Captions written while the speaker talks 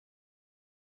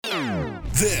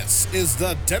This is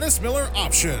the Dennis Miller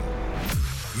Option,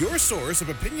 your source of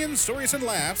opinions, stories, and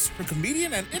laughs from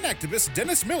comedian and inactivist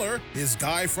Dennis Miller, his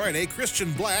Guy Friday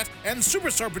Christian Blatt, and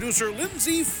superstar producer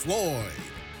Lindsay Floyd.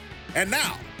 And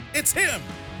now, it's him,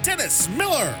 Dennis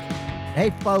Miller.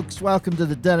 Hey folks, welcome to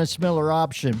the Dennis Miller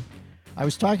Option. I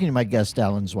was talking to my guest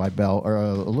Alan Zweibel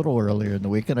a little earlier in the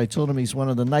week, and I told him he's one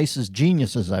of the nicest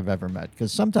geniuses I've ever met.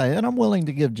 Because sometimes, and I'm willing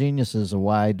to give geniuses a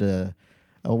wide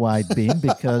beam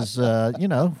because,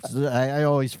 I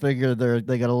always figure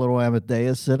they got a little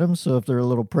Amadeus in them, so if they're a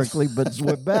little prickly. But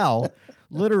Zweibel,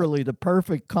 literally the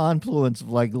perfect confluence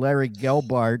of like Larry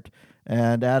Gelbart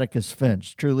and Atticus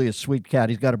Finch. Truly a sweet cat.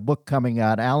 He's got a book coming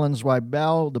out, Alan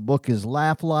Zweibel. The book is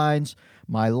Laugh Lines,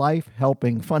 My Life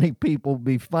Helping Funny People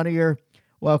Be Funnier.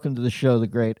 Welcome to the show, the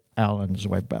great Alan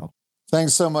Zweibel.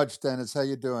 Thanks so much, Dennis. How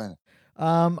you doing?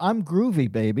 I'm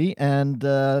groovy, baby. And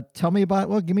tell me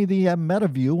give me the meta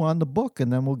view on the book,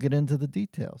 and then we'll get into the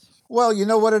details. Well, you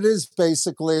know what it is,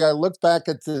 basically. I look back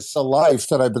at this life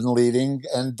that I've been leading,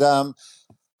 and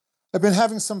I've been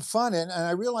having some fun. And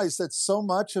I realize that so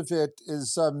much of it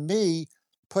is me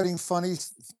putting funny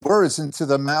words into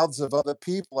the mouths of other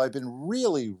people. I've been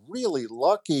really, really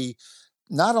lucky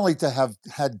not only to have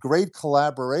had great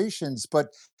collaborations, but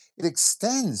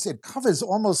it covers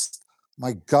almost,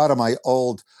 my God, am I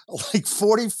old, like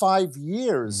 45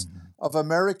 years of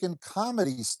American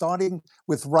comedy, starting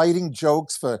with writing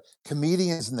jokes for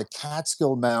comedians in the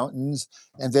Catskill Mountains,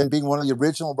 and then being one of the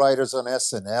original writers on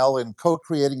SNL and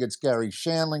co-creating its Gary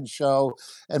Shandling show,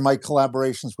 and my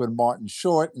collaborations with Martin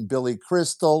Short and Billy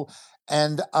Crystal.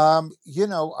 And, I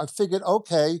figured,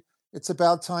 okay, it's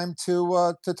about time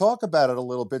to talk about it a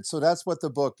little bit. So that's what the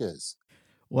book is.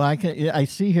 Well, I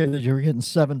see here that you were getting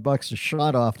 $7 a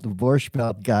shot off the Borscht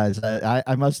Belt guys.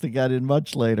 I must have got in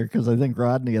much later because I think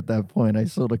Rodney at that point, I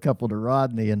sold a couple to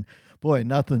Rodney, and boy,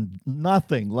 nothing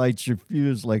lights your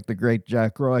fuse like the great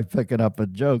Jack Roy picking up a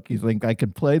joke. You think I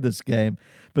can play this game,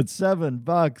 but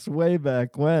 $7 way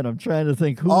back when. I'm trying to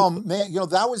think who. Oh man,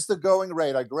 that was the going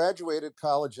rate. I graduated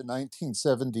college in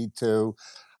 1972.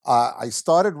 I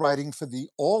started writing for the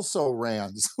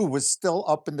also-rans, who was still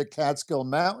up in the Catskill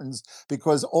Mountains,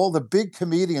 because all the big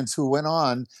comedians who went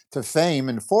on to fame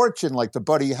and fortune, like the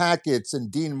Buddy Hackett's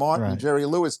and Dean Martin, Right. Jerry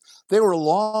Lewis, they were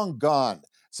long gone.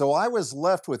 So I was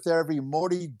left with every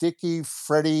Morty, Dickie,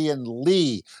 Freddie, and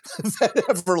Lee that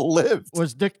ever lived.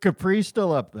 Was Dick Capri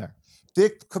still up there?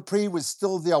 Dick Capri was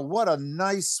still there. What a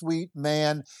nice, sweet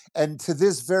man. And to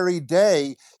this very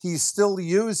day, he's still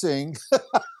using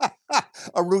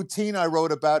a routine I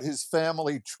wrote about his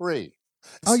family tree.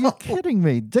 Oh, you're kidding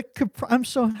me. Dick Capri. I'm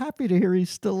so happy to hear he's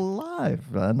still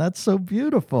alive, man. That's so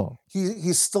beautiful.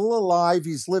 He's still alive.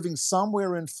 He's living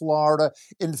somewhere in Florida.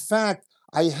 In fact,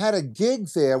 I had a gig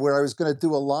there where I was going to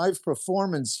do a live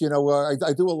performance. I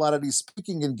do a lot of these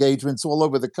speaking engagements all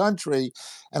over the country.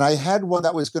 And I had one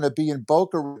that was going to be in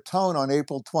Boca Raton on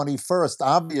April 21st.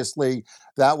 Obviously,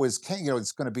 that was,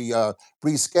 it's going to be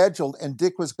rescheduled. And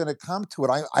Dick was going to come to it.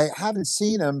 I haven't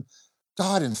seen him,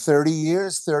 God, in 30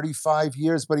 years, 35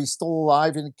 years, but he's still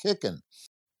alive and kicking.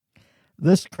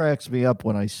 This cracks me up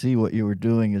when I see what you were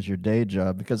doing as your day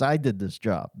job, because I did this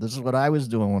job. This is what I was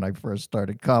doing when I first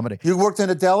started comedy. You worked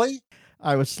in a deli?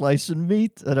 I was slicing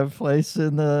meat at a place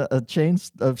in a chain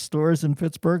of stores in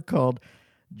Pittsburgh called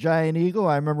Giant Eagle.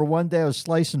 I remember one day I was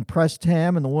slicing pressed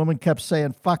ham, and the woman kept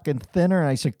saying fucking thinner. And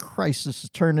I said, Christ, this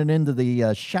is turning into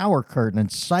the shower curtain in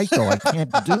Psycho. I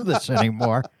can't do this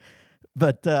anymore.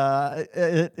 But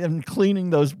and cleaning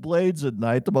those blades at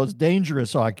night, the most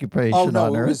dangerous occupation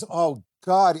on earth.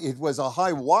 God, it was a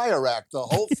high wire act, the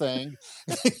whole thing.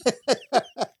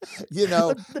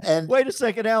 And wait a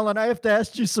second, Alan, I have to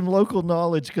ask you some local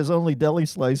knowledge because only deli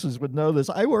slicers would know this.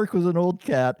 I work with an old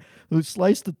cat who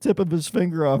sliced the tip of his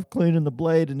finger off cleaning the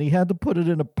blade, and he had to put it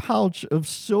in a pouch of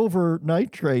silver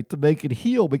nitrate to make it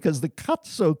heal because the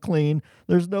cut's so clean,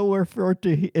 there's nowhere for it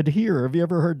to adhere. Have you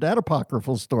ever heard that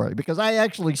apocryphal story? Because I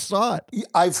actually saw it.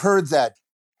 I've heard that.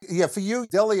 Yeah, for you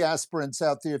deli aspirants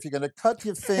out there, if you're going to cut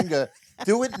your finger,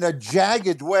 do it in a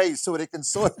jagged way so it can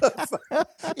sort of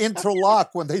interlock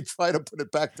when they try to put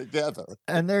it back together.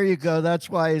 And there you go.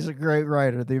 That's why he's a great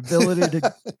writer. The ability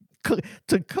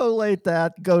to collate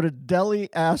that, go to deli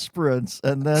aspirants,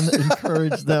 and then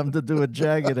encourage them to do a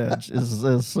jagged edge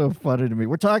is so funny to me.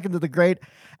 We're talking to the great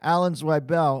Alan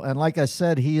Zweibel. And like I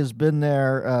said, he has been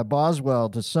there, Boswell,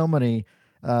 to so many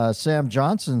Sam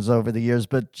Johnson's over the years,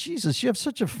 but Jesus, you have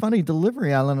such a funny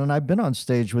delivery, Alan, and I've been on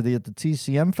stage with you at the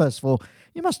TCM Festival.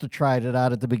 You must have tried it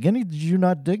out at the beginning. Did you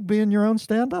not dig being your own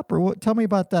stand-up, or what? Tell me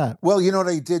about that. Well, you know what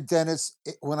I did, Dennis?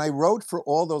 When I wrote for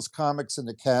all those comics in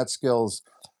the Catskills,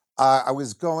 I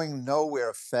was going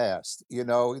nowhere fast.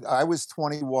 I was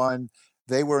 21.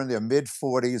 They were in their mid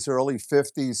 40s, early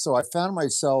 50s. So I found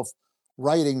myself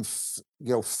writing,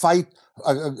 fight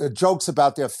jokes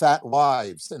about their fat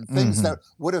wives and things that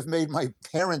would have made my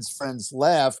parents' friends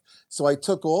laugh. So I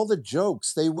took all the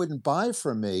jokes they wouldn't buy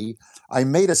from me. I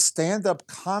made a stand-up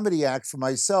comedy act for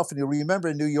myself. And you remember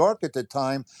in New York at the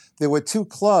time, there were two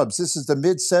clubs. This is the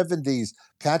mid 70s,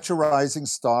 Catch a Rising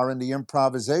Star and the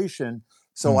Improvisation.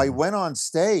 So I went on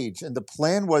stage, and the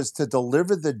plan was to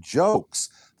deliver the jokes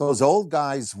those old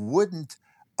guys wouldn't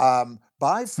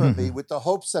buy from me, with the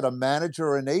hopes that a manager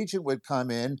or an agent would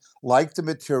come in, like the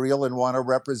material, and want to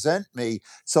represent me.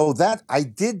 So that I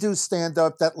did do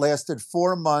stand-up. That lasted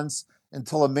 4 months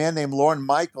until a man named Lorne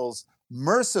Michaels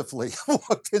mercifully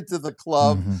walked into the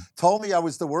club, told me I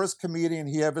was the worst comedian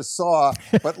he ever saw,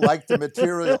 but liked the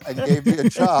material and gave me a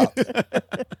job.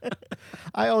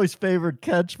 I always favored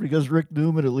Catch because Rick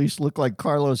Newman at least looked like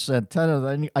Carlos Santana.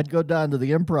 Then I'd go down to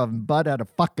the Improv and Bud had a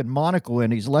fucking monocle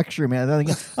and he's lecturing me. I think,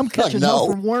 I'm catching hell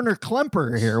from Werner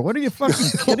Klemper here. What are you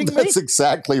fucking kidding me? That's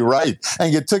exactly right.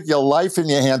 And you took your life in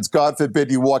your hands. God forbid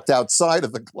you walked outside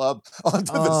of the club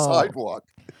onto the sidewalk.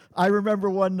 I remember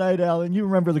one night, Alan, you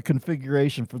remember the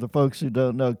configuration for the folks who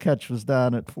don't know. Catch was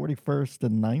down at 41st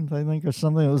and 9th, I think, or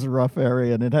something. It was a rough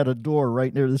area, and it had a door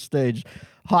right near the stage.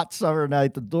 Hot summer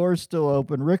night, the door's still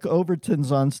open. Rick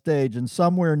Overton's on stage, and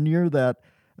somewhere near that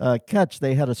Catch,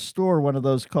 they had a store, one of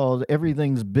those called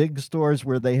Everything's Big stores,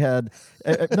 where they had,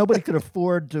 nobody could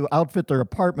afford to outfit their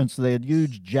apartments, so they had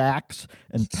huge jacks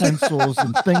and pencils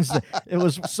and things. It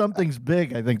was Something's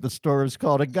Big, I think the store is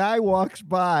called. A guy walks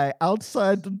by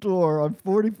outside the door on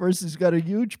 41st. He's got a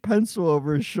huge pencil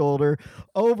over his shoulder.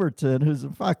 Overton, who's a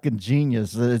fucking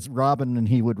genius, it's Robin and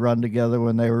he would run together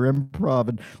when they were improv,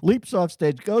 and leaps off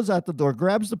stage, goes out the door,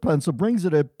 grabs the pencil, brings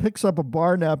it in, picks up a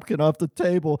bar napkin off the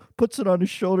table, puts it on his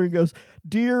shoulder, and goes,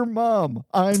 "Dear Mom,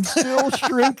 I'm still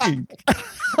shrinking."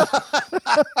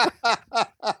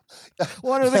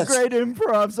 One of the great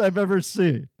improvs I've ever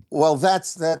seen. Well,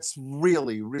 that's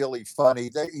really, really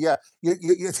funny.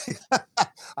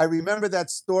 I remember that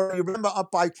story. You remember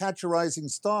up by Catch a Rising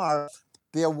Star,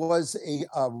 there was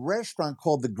a restaurant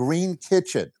called the Green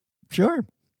Kitchen. Sure.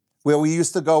 Where we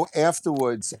used to go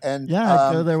afterwards. And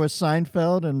I'd go there with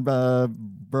Seinfeld and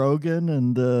Brogan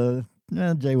and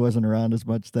Jay wasn't around as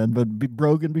much then, but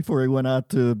Brogan, before he went out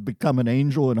to become an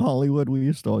angel in Hollywood, we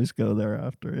used to always go there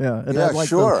after. Yeah, and yeah, like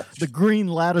sure. The green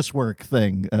lattice work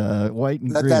thing, white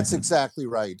and green. That's exactly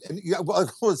right. And well,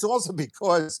 it was also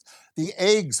because the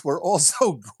eggs were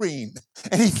also green.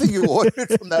 Anything you ordered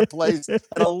from that place had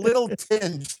a little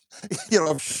tinge,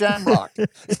 of shamrock.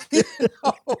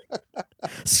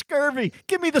 Scurvy.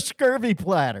 Give me the scurvy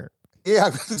platter.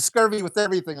 Yeah, scurvy with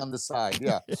everything on the side.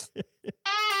 Yeah.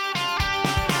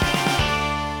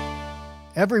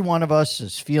 Every one of us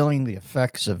is feeling the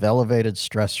effects of elevated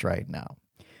stress right now.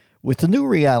 With the new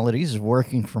realities of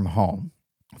working from home,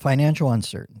 financial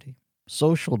uncertainty,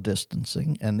 social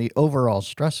distancing, and the overall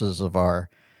stresses of our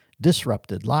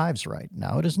disrupted lives right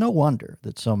now, it is no wonder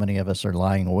that so many of us are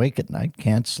lying awake at night,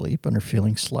 can't sleep, and are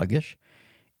feeling sluggish,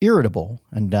 irritable,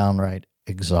 and downright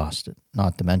exhausted.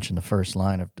 Not to mention the first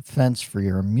line of defense for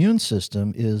your immune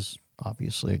system is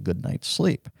obviously a good night's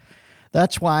sleep.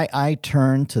 That's why I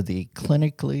turned to the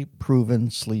clinically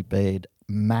proven sleep aid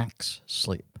Max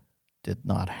Sleep. Did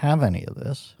not have any of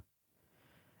this.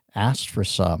 Asked for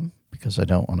some because I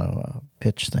don't want to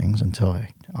pitch things until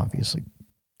I obviously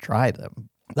try them.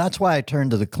 That's why I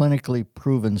turned to the clinically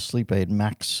proven sleep aid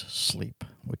Max Sleep,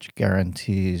 which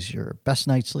guarantees your best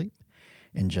night's sleep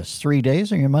in just 3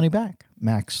 days or your money back.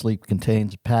 Max Sleep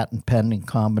contains a patent-pending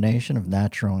combination of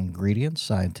natural ingredients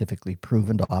scientifically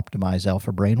proven to optimize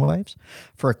alpha brainwaves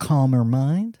for a calmer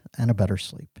mind and a better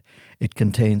sleep. It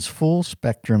contains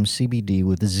full-spectrum CBD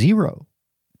with 0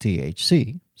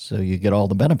 THC, so you get all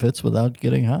the benefits without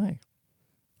getting high.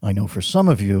 I know for some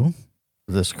of you,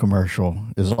 this commercial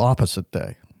is opposite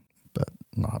day, but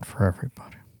not for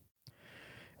everybody.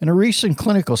 In a recent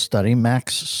clinical study,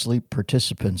 Max Sleep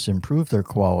participants improved their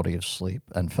quality of sleep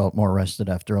and felt more rested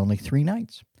after only 3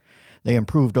 nights. They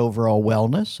improved overall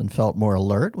wellness and felt more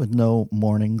alert with no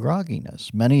morning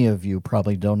grogginess. Many of you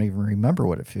probably don't even remember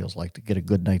what it feels like to get a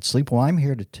good night's sleep. Well, I'm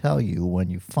here to tell you,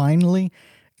 when you finally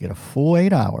get a full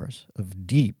 8 hours of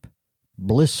deep,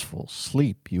 blissful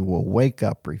sleep, you will wake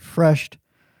up refreshed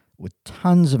with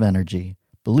tons of energy.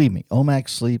 Believe me, Omax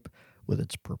Sleep, with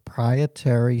its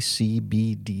proprietary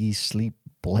CBD sleep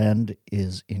blend,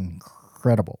 is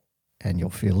incredible, and you'll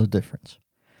feel a difference.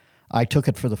 I took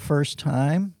it for the first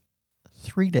time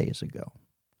 3 days ago.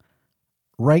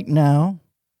 Right now,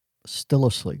 still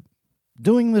asleep.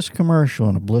 doing this commercial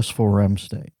in a blissful REM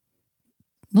state.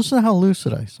 Listen to how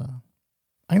lucid I sound.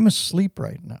 I'm asleep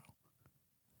right now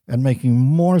and making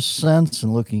more sense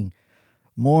and looking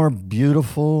more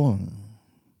beautiful.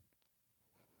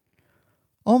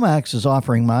 Omax is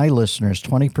offering my listeners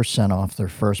 20% off their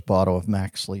first bottle of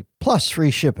Max Sleep, plus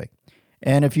free shipping.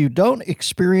 And if you don't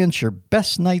experience your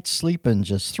best night's sleep in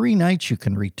just 3 nights, you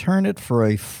can return it for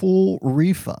a full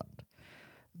refund.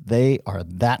 They are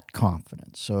that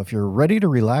confident. So if you're ready to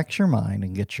relax your mind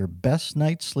and get your best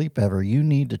night's sleep ever, you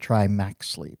need to try Max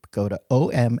Sleep. Go to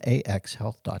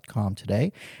omaxhealth.com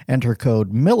today. Enter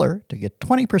code Miller to get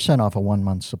 20% off a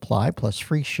 1-month supply plus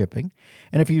free shipping.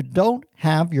 And if you don't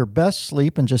have your best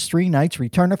sleep in just 3 nights,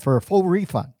 return it for a full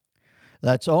refund.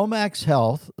 That's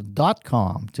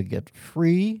omaxhealth.com to get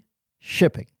free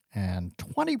shipping and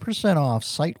 20% off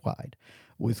site-wide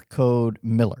with code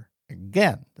Miller.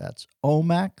 Again, that's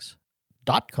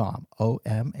omax.com,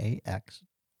 omax.com,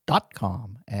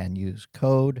 and use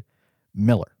code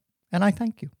Miller. And I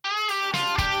thank you.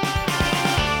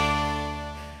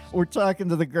 We're talking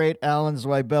to the great Alan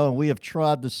Zweibel, and we have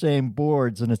trod the same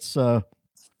boards, and it's, well,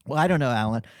 I don't know,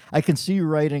 Alan. I can see you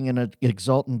writing an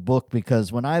exultant book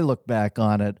because when I look back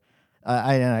on it,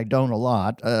 I don't a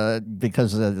lot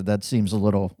because that seems a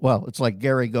little, well, it's like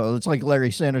it's like Larry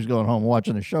Sanders going home and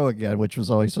watching a show again, which was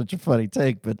always such a funny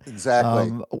take. But exactly.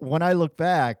 When I look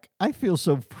back, I feel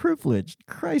so privileged.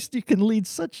 Christ, you can lead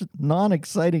such a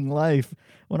non-exciting life.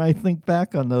 When I think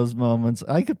back on those moments,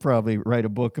 I could probably write a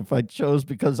book if I chose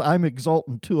because I'm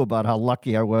exultant too about how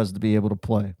lucky I was to be able to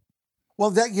play. Well,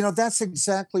 that's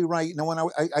exactly right. When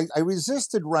I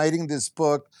resisted writing this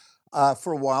book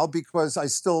for a while because I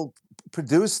still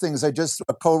produce things. I just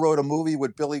co-wrote a movie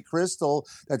with Billy Crystal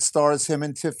that stars him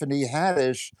and Tiffany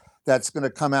Haddish. That's going to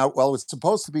come out. Well, it's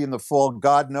supposed to be in the fall.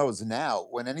 God knows now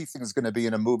when anything's going to be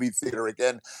in a movie theater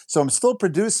again. So I'm still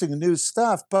producing new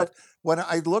stuff. But when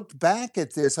I looked back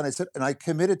at this and I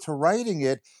committed to writing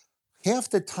it, half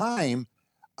the time,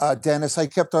 Dennis, I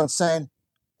kept on saying,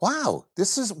 wow,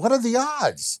 what are the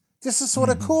odds? This is sort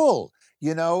of cool,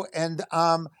 and,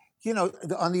 on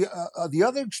the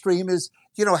other extreme is,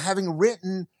 having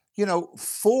written,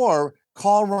 for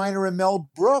Carl Reiner and Mel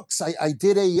Brooks. I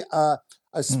did a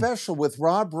special with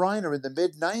Rob Reiner in the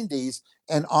mid-90s,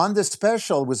 and on the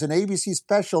special was an ABC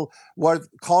special where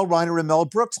Carl Reiner and Mel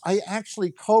Brooks, I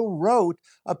actually co-wrote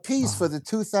a piece for the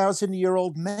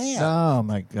 2,000-year-old man. Oh,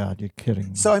 my God, you're kidding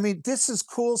me. So, this is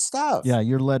cool stuff. Yeah,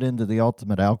 you're led into the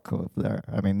ultimate alcove there.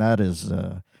 That is...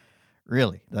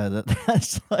 Really,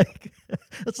 that's like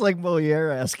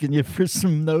Moliere asking you for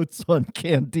some notes on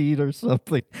Candide or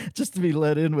something, just to be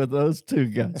let in with those two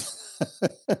guys.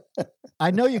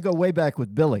 I know you go way back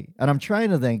with Billy, and I'm trying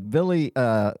to think. Billy,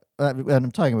 and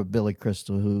I'm talking about Billy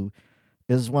Crystal, who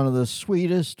is one of the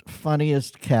sweetest,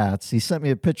 funniest cats. He sent me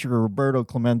a picture of Roberto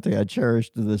Clemente I cherish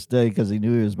to this day because he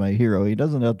knew he was my hero. He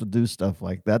doesn't have to do stuff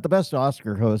like that. The best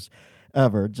Oscar host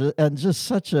ever, and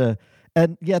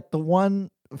yet the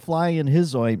one fly in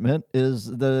his ointment is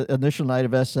the initial night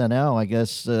of SNL. I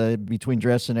guess between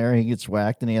dress and air, he gets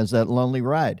whacked and he has that lonely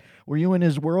ride. Were you in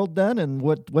his world then? And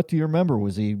what do you remember?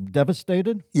 Was he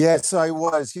devastated? Yes, I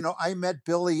was. I met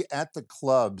Billy at the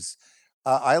clubs.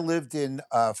 I lived in,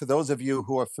 for those of you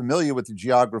who are familiar with the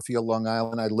geography of Long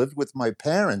Island, I lived with my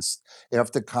parents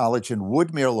after college in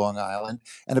Woodmere, Long Island.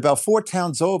 And about 4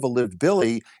 towns over lived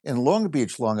Billy in Long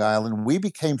Beach, Long Island. We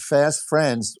became fast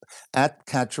friends at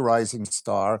Catch a Rising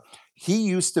Star. He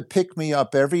used to pick me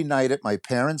up every night at my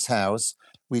parents' house.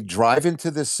 We'd drive into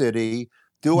the city,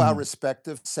 do our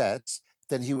respective sets.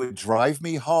 Then he would drive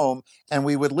me home and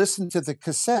we would listen to the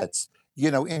cassettes,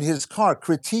 in his car,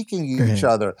 critiquing each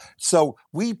other. So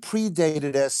we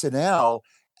predated SNL.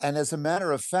 And as a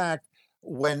matter of fact,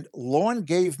 when Lorne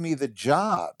gave me the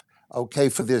job,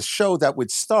 for this show that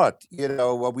would start,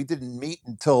 we didn't meet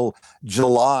until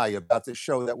July about the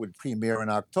show that would premiere in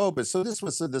October. So this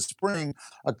was in the spring,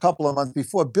 a couple of months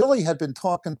before. Billy had been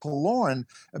talking to Lorne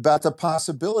about the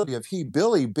possibility of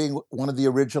Billy, being one of the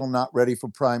original Not Ready for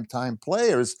Primetime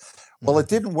players. Well, it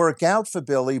didn't work out for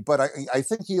Billy, but I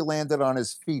think he landed on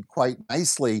his feet quite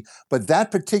nicely. But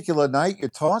that particular night you're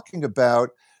talking about,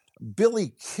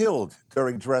 Billy killed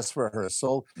during dress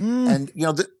rehearsal. And,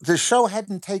 the show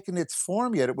hadn't taken its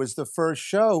form yet. It was the first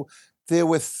show. There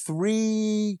were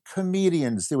 3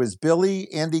 comedians. There was Billy,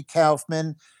 Andy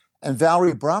Kaufman, and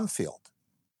Valerie Bromfield.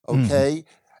 Okay.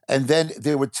 And then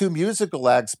there were 2 musical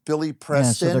acts, Billy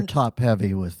Preston. Yeah, so they're top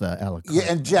heavy with Alec. Yeah,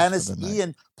 and Janice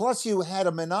Ian. Plus you had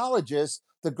a monologist,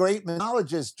 the great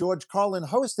monologist, George Carlin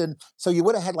hosting. So you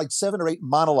would have had like 7 or 8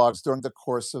 monologues during the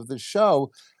course of the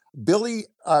show. Billy,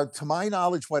 to my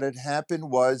knowledge, what had happened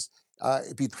was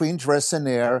between dress and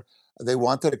air. They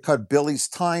wanted to cut Billy's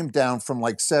time down from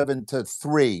like 7 to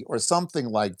 3 or something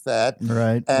like that.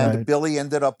 Right, And right. Billy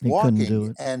ended up He couldn't do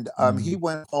walking. it. And he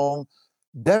went home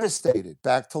devastated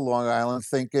back to Long Island,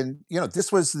 thinking,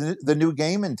 this was the new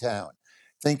game in town,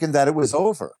 thinking that it was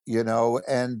over,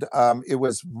 and it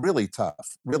was really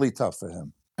tough for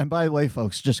him. And by the way,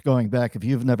 folks, just going back, if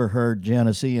you've never heard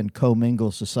Janice Ian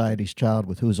commingle Society's Child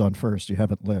with Who's on First, you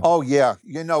haven't lived. Oh, yeah.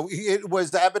 It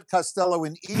was Abbott Costello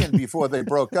and Ian before they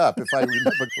broke up, if I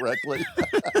remember correctly.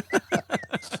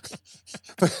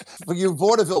 For you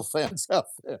vaudeville fans out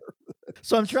there.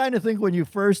 So I'm trying to think, when you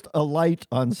first alight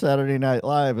on Saturday Night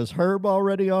Live, is Herb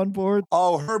already on board?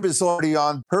 Oh, Herb is already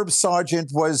on. Herb Sargent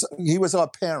was our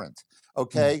parent.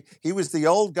 Okay. He was the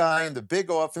old guy in the big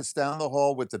office down the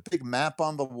hall with the big map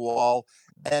on the wall.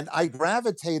 And I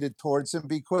gravitated towards him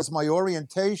because my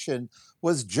orientation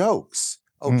was jokes.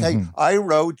 Okay. I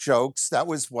wrote jokes. That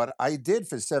was what I did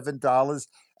for $7.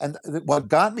 And what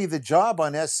got me the job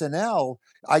on SNL,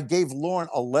 I gave Lorne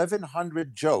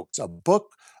 1,100 jokes, a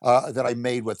book that I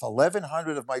made with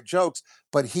 1,100 of my jokes.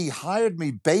 But he hired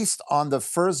me based on the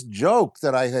first joke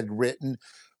that I had written,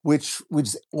 which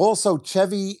also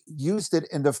Chevy used it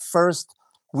in the first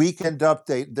Weekend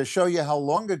Update. To show you how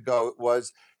long ago it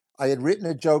was, I had written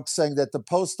a joke saying that the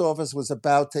post office was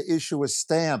about to issue a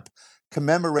stamp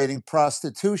commemorating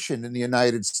prostitution in the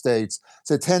United States.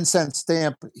 It's a 10-cent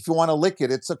stamp. If you want to lick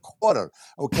it, it's a quarter.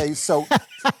 Okay, so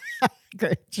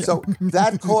so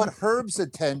that caught Herb's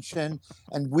attention,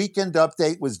 and Weekend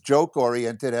Update was joke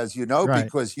oriented, as you know, right,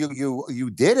 because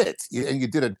you did it, and you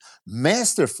did it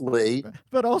masterfully.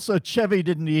 But also, Chevy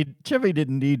didn't need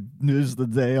News of the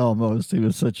Day. Almost, he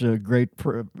was such a great,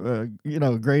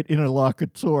 great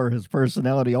interlocutor. His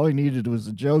personality, all he needed was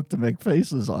a joke to make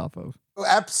faces off of.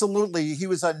 Absolutely. He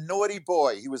was a naughty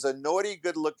boy. He was a naughty,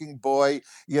 good-looking boy,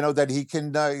 that he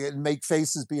can make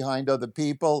faces behind other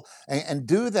people and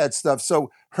do that stuff.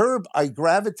 So Herb, I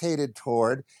gravitated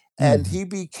toward, and he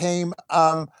became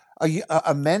a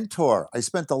mentor. I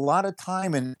spent a lot of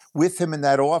time with him in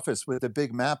that office with the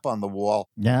big map on the wall.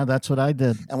 Yeah, that's what I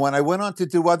did. And when I went on to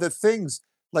do other things,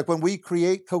 like when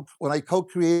I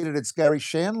co-created It's Gary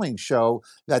Shandling show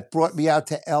that brought me out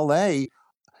to L.A.,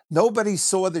 nobody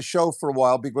saw the show for a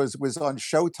while because it was on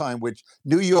Showtime, which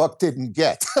New York didn't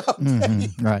get. Okay?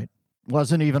 Right.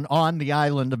 Wasn't even on the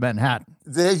island of Manhattan.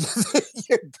 There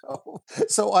you go.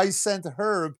 So I sent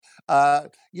Herb, a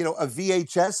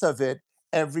VHS of it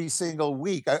every single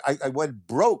week. I went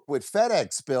broke with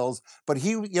FedEx bills, but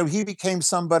he became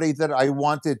somebody that I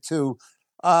wanted to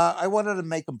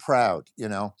make him proud,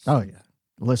 Oh, yeah.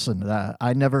 Listen,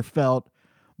 I never felt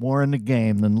more in the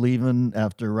game than leaving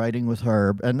after writing with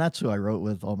Herb. And that's who I wrote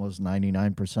with almost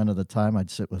 99% of the time. I'd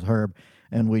sit with Herb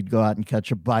and we'd go out and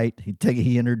catch a bite.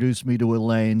 He introduced me to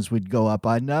Elaine's. We'd go up.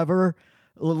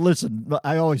 Listen,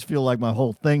 I always feel like my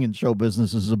whole thing in show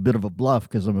business is a bit of a bluff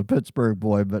because I'm a Pittsburgh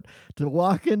boy, but to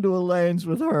walk into Elaine's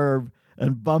with Herb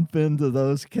and bump into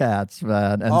those cats,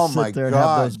 man, and sit there and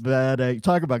have those bad eggs.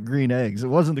 Talk about green eggs. It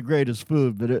wasn't the greatest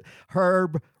food, but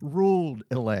Herb ruled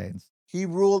Elaine's. He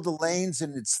ruled Elaine's,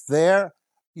 and it's there.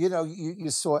 You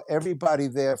saw everybody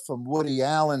there from Woody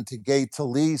Allen to Gay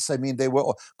Talese. I mean,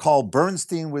 Carl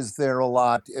Bernstein was there a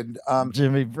lot, and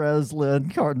Jimmy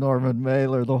Breslin, Norman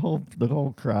Mailer, the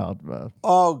whole crowd, man.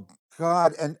 Oh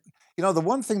God! And the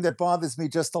one thing that bothers me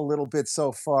just a little bit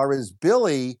so far is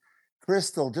Billy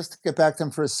Crystal. Just to get back to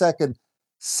him for a second,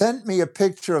 sent me a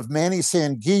picture of Manny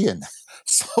Sanguillen.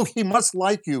 So he must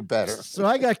like you better. So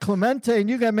I got Clemente and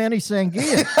you got Manny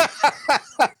Sanguillen.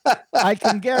 I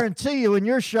can guarantee you in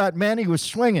your shot, Manny was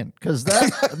swinging because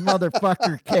that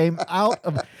motherfucker came out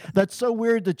of... That's so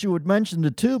weird that you would mention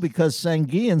the two because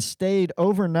Sanguillen stayed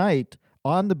overnight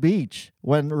on the beach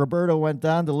when Roberto went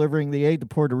down delivering the aid to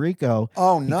Puerto Rico.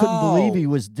 Oh, no. He couldn't believe he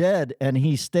was dead, and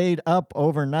he stayed up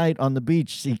overnight on the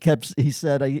beach. He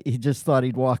said he just thought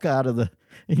he'd walk out of the...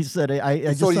 He said, I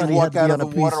just thought he'd he walk had to out be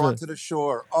of the water onto the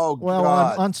shore. Oh, well,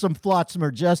 God. on some flotsam or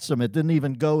jetsam. It didn't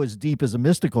even go as deep as a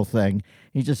mystical thing.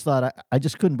 He just thought, I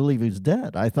just couldn't believe he was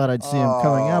dead. I thought I'd see him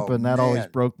coming up, and that always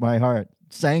broke my heart.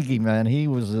 Sangy, man, he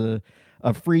was a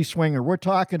free swinger.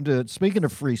 Speaking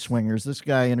of free swingers, this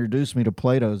guy introduced me to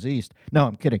Plato's East. No,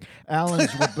 I'm kidding. Alan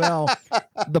Zweibel.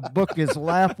 The book is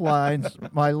Laugh Lines,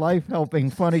 My Life Helping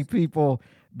Funny People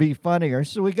Be Funnier.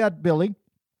 So we got Billy.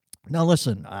 Now,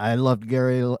 listen, I loved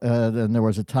Gary, and there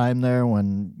was a time there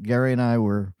when Gary and I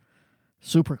were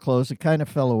super close. It kind of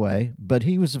fell away, but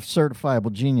he was a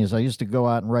certifiable genius. I used to go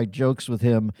out and write jokes with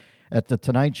him at the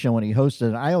Tonight Show when he hosted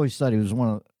it. I always thought he was one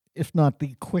of, if not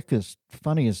the quickest,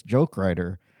 funniest joke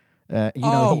writer.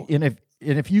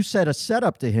 and if you set a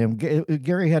setup to him,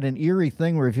 Gary had an eerie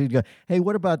thing where if he'd go, "Hey,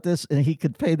 what about this?" and he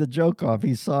could pay the joke off.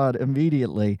 He saw it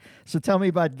immediately. So tell me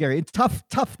about Gary. It's tough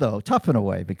in a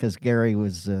way because Gary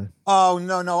was. Oh,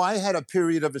 no. I had a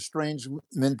period of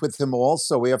estrangement with him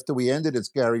also after we ended his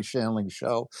Gary Shandling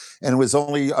show. And it was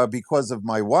only because of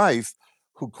my wife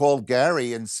who called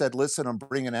Gary and said, "Listen, I'm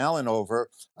bringing Alan over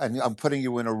and I'm putting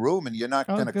you in a room and you're not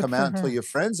going to come out until you're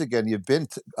friends again. You've been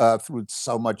through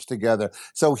so much together."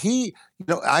 So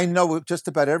I know just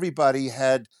about everybody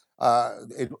had,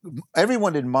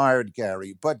 everyone admired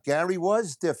Gary, but Gary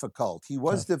was difficult. He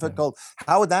was difficult.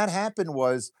 How that happened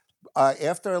was,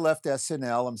 after I left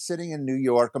SNL, I'm sitting in New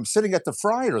York. I'm sitting at the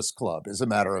Friars Club, as a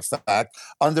matter of fact,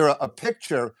 under a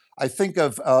picture. I think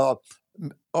of,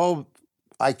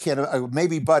 I can't,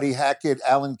 maybe Buddy Hackett,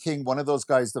 Alan King, one of those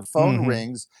guys. The phone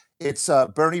rings. It's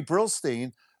Bernie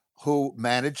Brillstein, who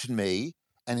managed me,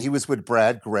 and he was with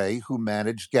Brad Gray, who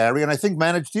managed Gary, and I think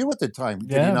managed you at the time.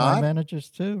 Did he not? My managers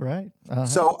too, right?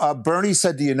 So Bernie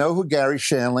said, "Do you know who Gary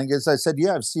Shandling is?" I said,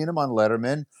 "Yeah, I've seen him on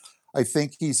Letterman. I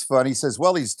think he's funny." He says,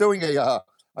 "Well, he's doing a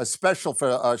special for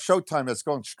Showtime that's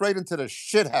going straight into the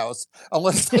shit house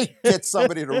unless they get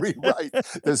somebody to rewrite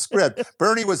the script."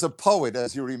 Bernie was a poet,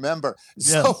 as you remember.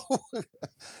 Yes.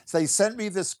 So they sent me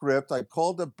the script. I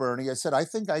called up Bernie. I said, "I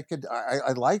think I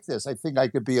like this. I think I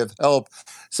could be of help."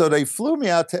 So they flew me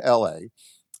out to LA.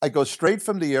 I go straight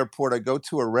from the airport. I go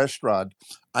to a restaurant.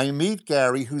 I meet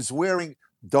Gary, who's wearing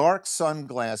dark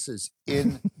sunglasses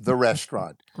in the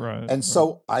restaurant. Right. And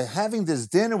so I having this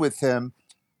dinner with him.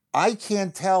 I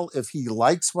can't tell if he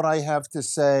likes what I have to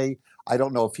say. I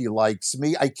don't know if he likes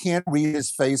me. I can't read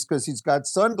his face because he's got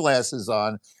sunglasses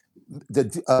on.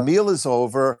 The meal is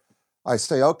over. I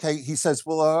say, "Okay." He says,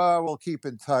 "Well, we'll keep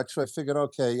in touch." So I figured,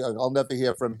 okay, I'll never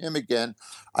hear from him again.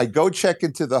 I go check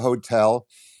into the hotel,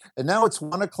 and now it's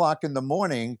 1:00 in the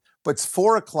morning, but it's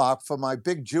 4:00 for my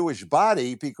big Jewish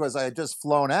body because I had just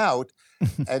flown out.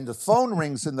 And the phone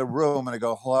rings in the room, and I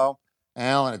go, "Hello,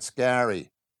 Alan, it's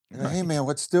Gary." "Hey, man,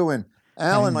 what's doing?"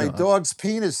 "Alan, my dog's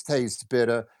penis tastes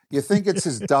bitter. You think it's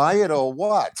his diet or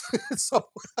what?" So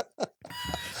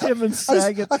him and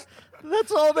Saget.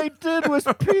 That's all they did was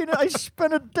peanut. I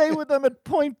spent a day with them at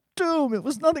Point Doom. It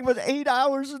was nothing but 8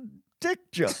 hours of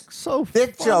dick jokes. So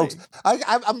dick funny. jokes.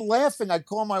 I'm laughing. I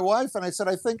call my wife and I said,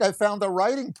 "I think I found a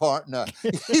writing partner."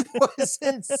 He was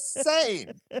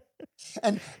insane.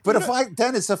 But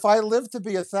if I live to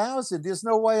be 1,000, there's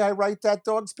no way I write that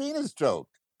dog's penis joke.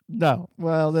 No,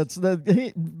 well,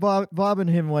 Bob and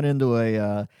him went into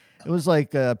a. It was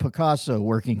like Picasso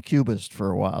working cubist for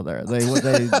a while there.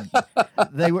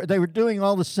 They were doing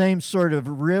all the same sort of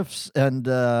riffs and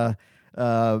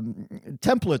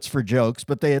templates for jokes,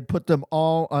 but they had put them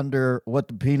all under what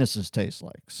the penises taste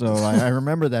like. So I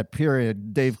remember that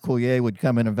period. Dave Coulier would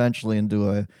come in eventually and do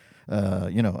a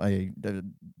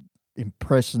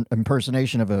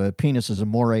impersonation of a penis as a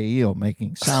moray eel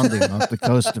sounding off the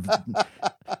coast of.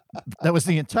 That was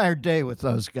the entire day with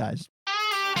those guys.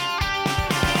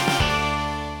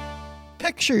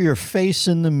 Picture your face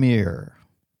in the mirror.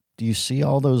 Do you see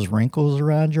all those wrinkles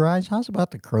around your eyes? How's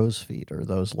about the crow's feet or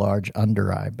those large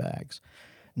under eye bags?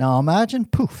 Now imagine,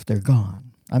 poof, they're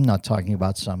gone. I'm not talking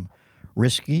about some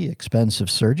risky, expensive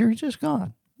surgery, just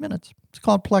gone. Minutes. It's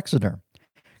called Plexiderm.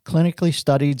 Clinically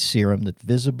studied serum that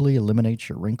visibly eliminates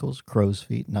your wrinkles, crow's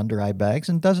feet, and under eye bags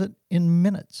and does it in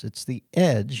minutes. It's the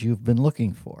edge you've been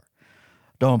looking for.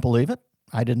 Don't believe it?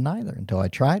 I didn't either until I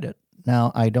tried it.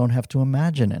 Now I don't have to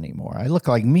imagine anymore. I look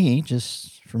like me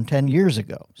just from 10 years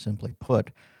ago. Simply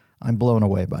put, I'm blown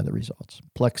away by the results.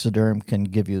 Plexiderm can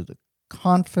give you the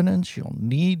confidence you'll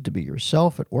need to be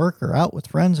yourself at work or out with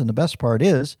friends. And the best part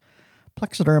is,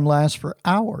 Plexiderm lasts for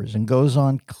hours and goes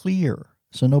on clear,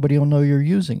 so nobody will know you're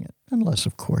using it, unless,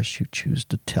 of course, you choose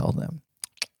to tell them.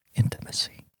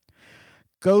 Intimacy.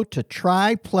 Go to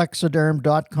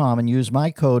tryplexiderm.com and use my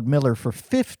code Miller for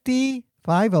 50%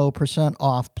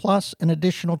 off plus an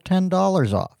additional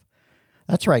 $10 off.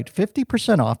 That's right,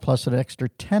 50% off plus an extra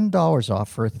 $10 off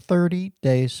for a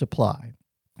 30-day supply.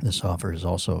 This offer is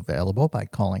also available by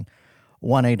calling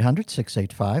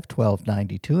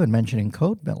 1-800-685-1292 and mentioning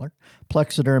code Miller.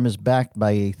 Plexiderm is backed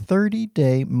by a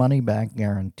 30-day money-back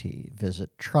guarantee. Visit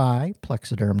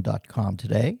tryplexiderm.com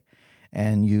today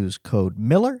and use code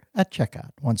Miller at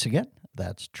checkout. Once again,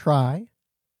 that's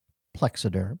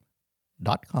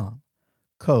tryplexiderm.com,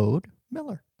 code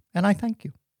Miller. And I thank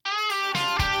you.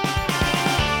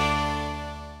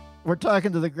 We're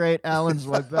talking to the great Alan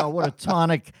Zweibel. What a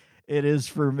tonic it is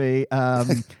for me.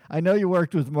 I know you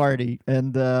worked with Marty,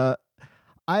 and I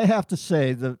have to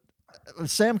say that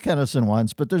Sam Kennison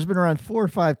once, but there's been around 4 or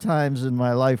 5 times in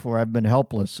my life where I've been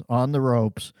helpless on the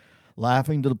ropes,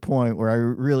 laughing to the point where I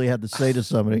really had to say to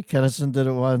somebody. Kennison did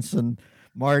it once, and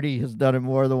Marty has done it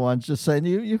more than once. Just saying,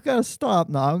 you've got to stop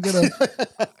now.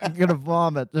 I'm gonna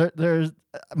vomit. There's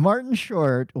Martin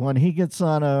Short when he gets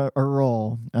on a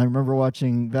roll. I remember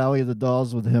watching Valley of the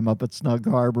Dolls with him up at Snug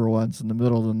Harbor once in the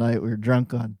middle of the night. We were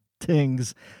drunk on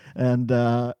Tings, and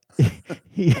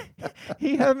he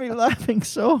he had me laughing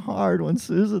so hard when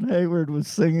Susan Hayward was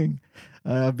singing.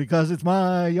 Because it's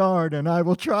my yard and I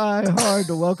will try hard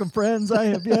to welcome friends I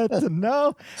have yet to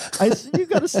know. I said, you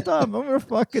got to stop. I'm going to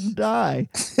fucking die.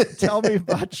 Tell me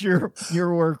about your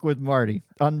work with Marty.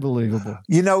 Unbelievable.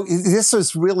 You know, this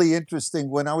was really interesting.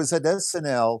 When I was at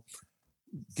SNL,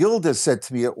 Gilda said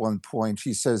to me at one point,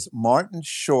 she says, Martin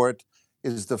Short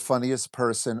is the funniest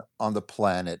person on the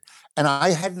planet. And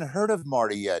I hadn't heard of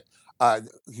Marty yet.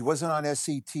 He wasn't on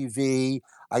SCTV.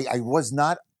 I was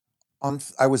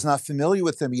not familiar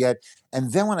with him yet.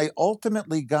 And then when I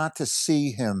ultimately got to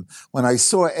see him, when I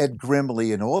saw Ed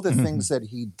Grimley and all the things that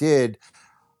he did,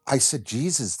 I said,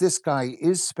 Jesus, this guy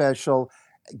is special.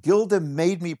 Gilda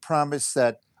made me promise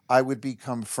that I would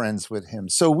become friends with him.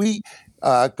 So we,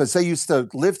 because they used to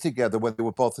live together when they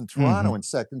were both in Toronto and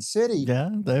Second City. Yeah,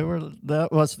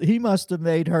 he must have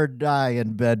made her die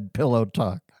in bed pillow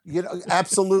talk. You know,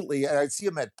 absolutely. I'd see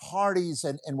him at parties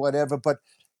and whatever, but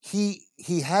he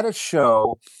had a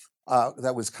show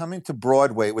that was coming to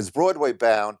Broadway. It was Broadway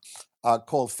bound,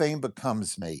 called Fame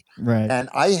Becomes Me. Right. And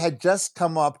I had just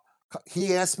come up.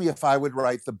 He asked me if I would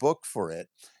write the book for it.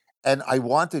 And I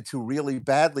wanted to really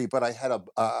badly, but I had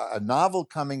a novel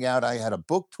coming out. I had a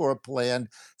book tour planned.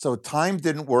 So time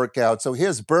didn't work out. So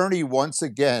here's Bernie once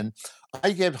again.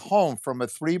 I get home from a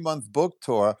 3-month book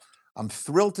tour. I'm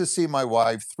thrilled to see my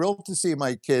wife, thrilled to see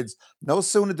my kids. No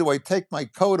sooner do I take my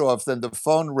coat off than the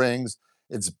phone rings.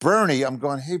 It's Bernie. I'm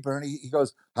going, hey, Bernie. He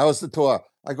goes, how's the tour?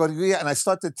 I go, yeah. And I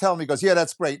start to tell him, he goes, yeah,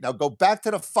 that's great. Now go back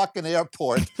to the fucking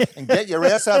airport and get your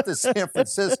ass out to San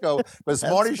Francisco, because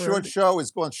Marty Short's show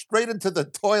is going straight into the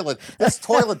toilet. This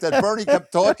toilet that Bernie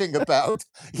kept talking about,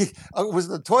 it was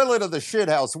the toilet of the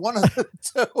shithouse, one of the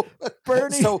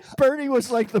two. Bernie was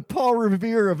like the Paul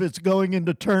Revere of its going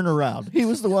into turnaround. He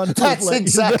was the one who That's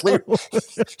exactly. You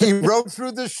know. He rode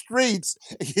through the streets,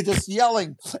 just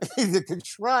yelling,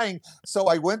 trying. So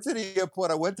I went to the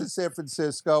airport. I went to San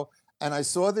Francisco. And I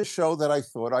saw the show that I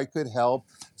thought I could help.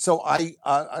 So I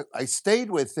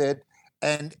stayed with it.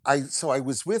 And I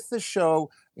was with the show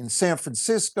in San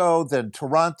Francisco, then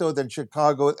Toronto, then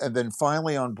Chicago, and then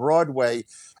finally on Broadway.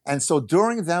 And so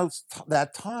during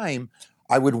that time,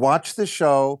 I would watch the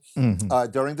show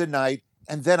during the night.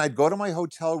 And then I'd go to my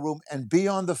hotel room and be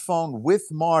on the phone with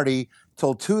Marty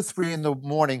till 2, 3 in the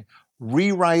morning,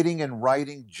 rewriting and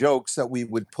writing jokes that we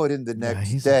would put in the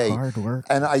next day. Hard work.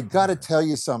 And I got to tell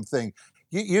you something.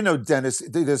 You know, Dennis,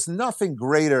 there's nothing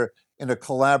greater in a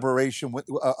collaboration with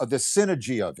the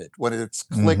synergy of it when it's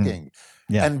clicking.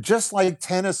 Yeah. And just like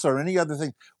tennis or any other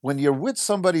thing, when you're with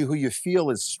somebody who you feel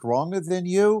is stronger than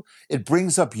you, it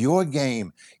brings up your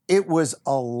game. It was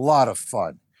a lot of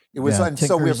fun. It was, and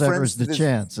so we're friends. The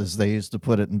chance, as they used to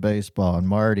put it in baseball. And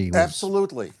Marty was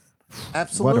absolutely.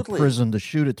 What a prison to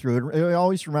shoot it through. It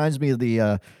always reminds me of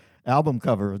the album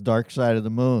cover of Dark Side of the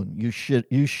Moon. You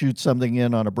shoot something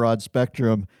in on a broad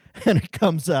spectrum, and it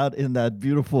comes out in that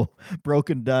beautiful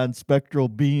broken down spectral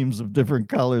beams of different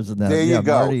colors. And that. There you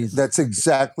go. That's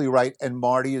exactly right. And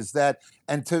Marty is that.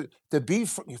 And to be,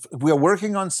 we're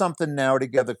working on something now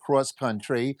together, cross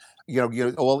country. You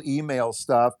know, all email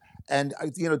stuff. And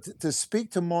to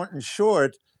speak to Martin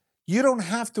Short, you don't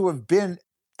have to have been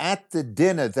at the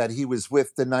dinner that he was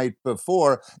with the night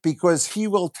before, because he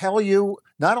will tell you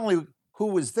not only who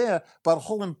was there, but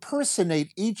he'll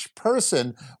impersonate each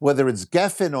person, whether it's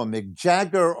Geffen or Mick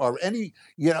Jagger or any,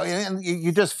 and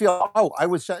you just feel, I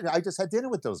just had dinner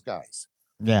with those guys.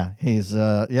 Yeah, he's,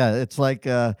 it's like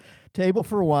a table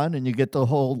for one, and you get the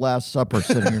whole Last Supper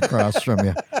sitting across from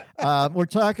you. We're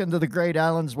talking to the great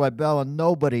Alan Zweibel, and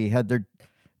nobody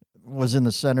was in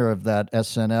the center of that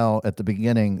SNL at the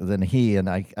beginning than he. And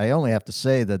I only have to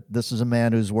say that this is a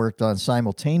man who's worked on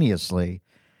simultaneously.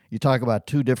 You talk about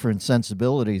two different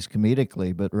sensibilities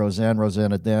comedically, but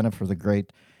Rosanna Dana for the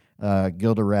great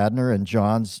Gilda Radner, and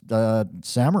John's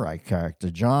samurai character.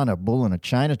 John, a bull in a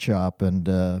china shop, and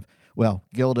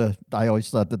Gilda, I always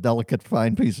thought the delicate,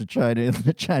 fine piece of china in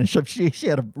the china shop. She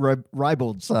had a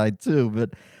ribald side too.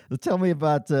 But tell me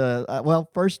about,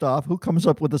 first off, who comes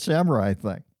up with the samurai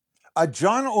thing?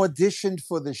 John auditioned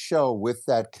for the show with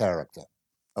that character.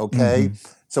 Okay.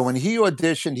 So when he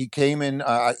auditioned, he came in,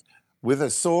 with a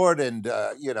sword, and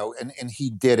and he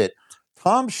did it.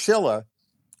 Tom Schiller,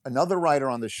 another writer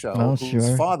on the show, Oh, whose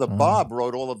sure. father Bob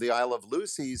wrote all of the I Love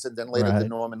Lucy's and then later the Right.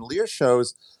 Norman Lear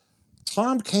shows.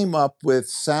 Tom came up with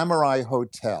Samurai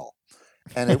Hotel,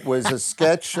 and it was a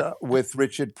sketch with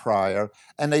Richard Pryor,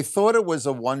 and they thought it was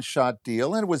a one-shot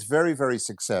deal, and it was very, very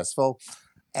successful.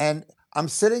 And I'm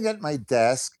sitting at my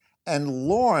desk, and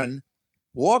Lorne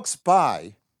walks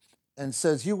by and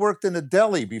says, "You worked in a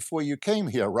deli before you came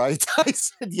here, right?" I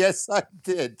said, "Yes, I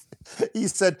did." He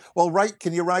said, "Well,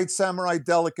 can you write Samurai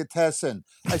Delicatessen?"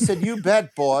 I said, "You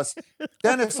bet, boss."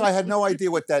 Dennis, I had no idea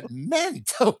what that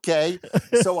meant, okay?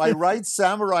 So I write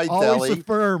Samurai Deli.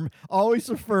 Always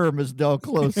affirm, as Del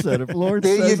Close said. If Lord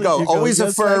There says you go. it, you Always go,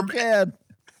 yes, affirm. I can.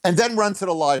 And then run to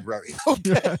the library,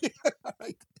 okay?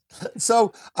 Right.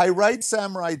 So I write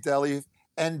Samurai Deli,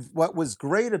 and what was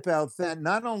great about that,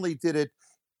 not only did it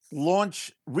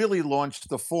really launched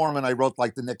the form, and I wrote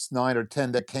like the next 9 or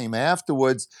 10 that came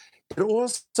afterwards. It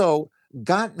also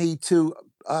got me to,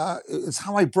 it's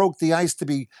how I broke the ice to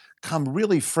become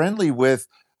really friendly with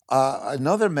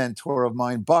another mentor of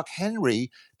mine, Buck Henry,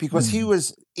 because he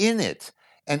was in it.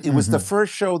 And it was the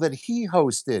first show that he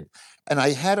hosted. And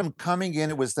I had him coming in.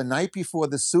 It was the night before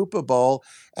the Super Bowl,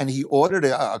 and he ordered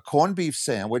a corned beef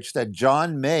sandwich that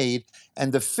John made.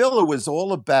 And the filler was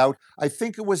all about, I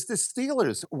think it was the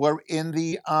Steelers were in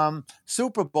the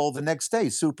Super Bowl the next day,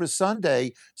 Super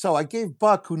Sunday. So I gave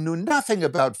Buck, who knew nothing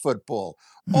about football,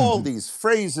 all these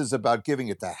phrases about giving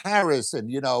it to Harris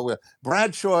and,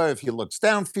 Bradshaw, if he looks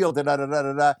downfield,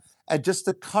 da-da-da-da-da-da. And just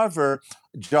to cover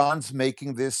John's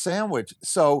making this sandwich.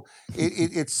 So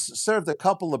it's served a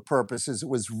couple of purposes. It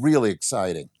was really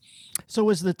exciting. So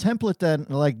was the template then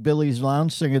like Billy's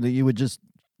Lounge Singer, that you would just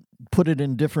put it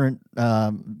in different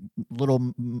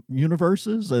little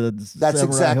universes? That's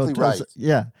exactly right.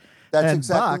 Yeah. That's and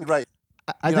exactly Buck, right.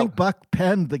 I think Buck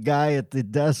penned the guy at the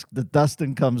desk that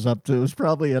Dustin comes up to. It was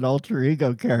probably an alter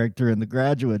ego character in The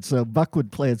Graduate. So Buck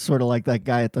would play it sort of like that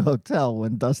guy at the hotel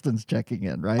when Dustin's checking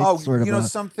in, right? Oh, sort of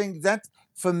something that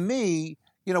for me,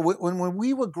 when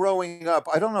we were growing up,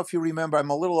 I don't know if you remember, I'm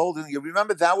a little older than you.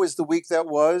 Remember That Was the Week That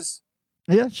Was?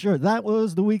 Yeah, sure. That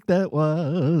was the week that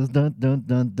was. Dun, dun,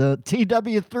 dun, dun.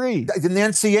 TW3.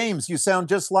 Nancy Ames, you sound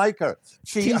just like her.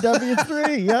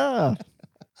 TW3, yeah.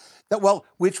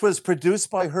 Which was produced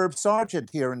by Herb Sargent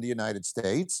here in the United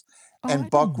States. And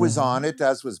Buck was on it,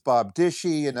 as was Bob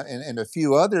Dishy and a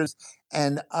few others.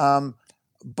 And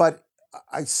but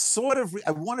I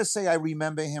want to say I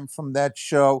remember him from that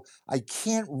show. I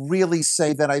can't really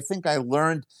say that. I think I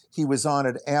learned he was on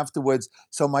it afterwards.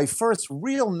 So my first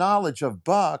real knowledge of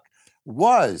Buck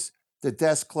was the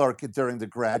desk clerk during The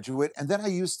Graduate. And then I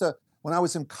used to, when I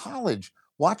was in college,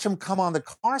 watch him come on the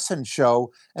Carson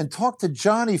show and talk to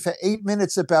Johnny for 8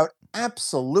 minutes about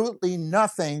absolutely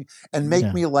nothing and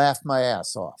make me laugh my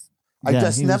ass off. I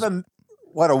just never,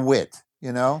 what a wit,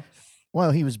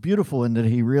 Well, he was beautiful in that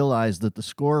he realized that the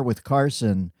score with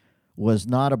Carson was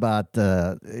not about,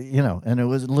 and it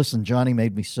was, listen, Johnny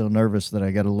made me so nervous that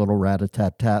I got a little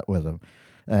rat-a-tat-tat with him.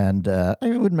 And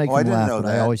it would make him laugh, but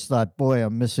I always thought, boy,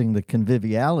 I'm missing the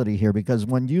conviviality here, because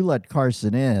when you let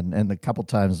Carson in, and the couple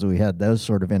times that we had those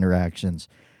sort of interactions,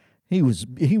 he was,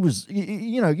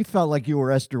 you felt like you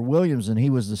were Esther Williams and he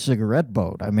was the cigarette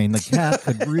boat. I mean, the cat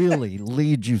could really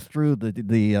lead you through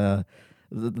the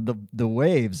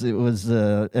waves. It was,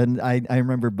 and I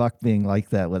remember Buck being like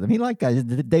that with him. He liked guys.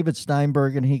 David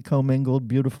Steinberg and he commingled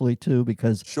beautifully too,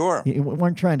 because you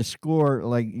weren't trying to score,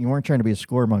 like you weren't trying to be a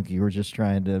score monkey. You were just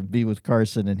trying to be with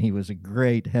Carson, and he was a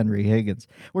great Henry Higgins.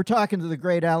 We're talking to the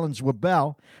great Alan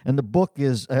Zweibel, and the book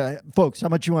is, folks, how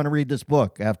much you want to read this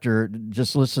book after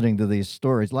just listening to these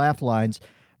stories? Laugh Lines,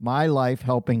 My Life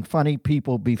Helping Funny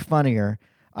People Be Funnier.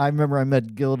 I remember I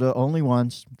met Gilda only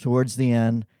once towards the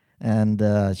end, and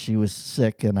she was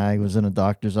sick, and I was in a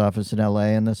doctor's office in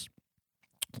L.A., and this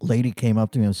lady came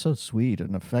up to me and was so sweet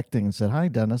and affecting and said, "Hi,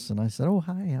 Dennis." And I said, "Oh,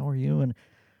 hi, how are you?" And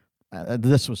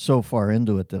this was so far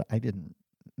into it that I didn't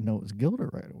know it was Gilda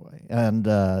right away.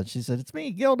 And she said, "It's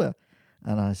me, Gilda."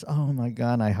 And I said, "Oh, my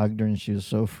God." And I hugged her, and she was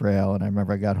so frail. And I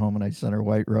remember I got home, and I sent her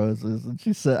white roses. And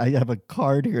she said, I have a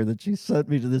card here that she sent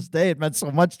me to this day. It meant so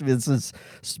much to me. It says,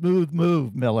 "Smooth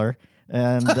move, Miller."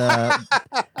 And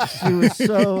she was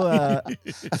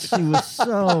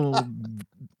so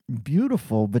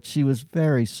beautiful, but she was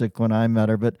very sick when I met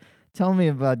her. But tell me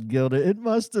about Gilda. It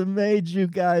must have made you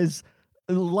guys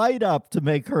light up to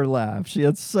make her laugh. She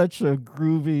had such a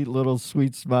groovy little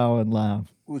sweet smile and laugh.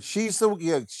 Well, she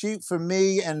for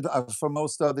me and for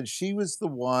most others, she was the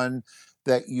one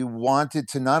that you wanted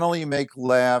to not only make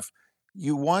laugh,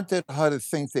 you wanted her to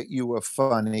think that you were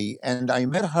funny. And I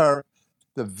met her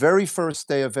the very first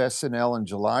day of SNL in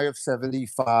July of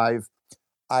 '75.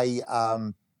 I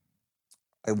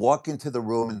I walk into the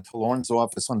room into Lauren's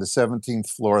office on the 17th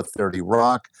floor of 30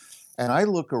 Rock, and I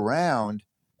look around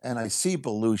and I see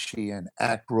Belushi and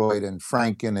Aykroyd and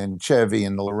Franken and Chevy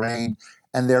and Lorraine,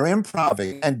 and they're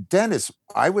improvising. And Dennis,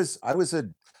 I was a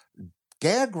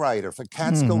gag writer for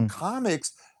Catskill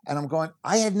Comics, and I'm going,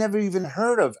 I had never even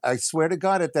heard of, I swear to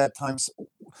God, at that time,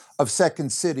 of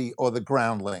Second City or the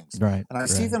Groundlings. Right. And I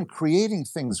see them creating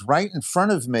things right in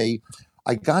front of me.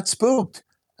 I got spooked.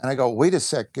 And I go, wait a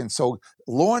second. So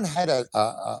Lorne had a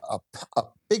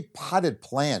big potted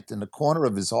plant in the corner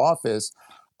of his office.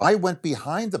 I went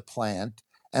behind the plant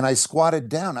and I squatted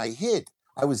down. I hid.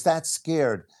 I was that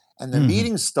scared. And the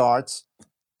meeting starts,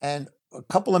 and a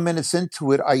couple of minutes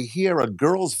into it, I hear a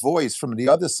girl's voice from the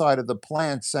other side of the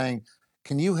plant saying,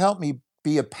 "Can you help me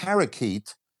be a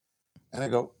parakeet?" And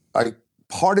I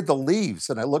parted the leaves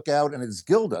and I look out and it's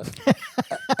Gilda.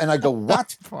 And I go,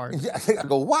 "What?" I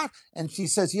go, "What?" And she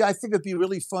says, "Yeah, I think it'd be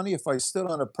really funny if I stood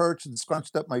on a perch and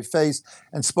scrunched up my face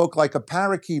and spoke like a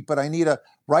parakeet, but I need a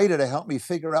writer to help me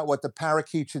figure out what the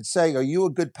parakeet should say. Are you a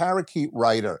good parakeet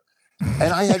writer?"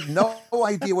 And I had no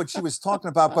idea what she was talking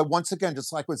about. But once again,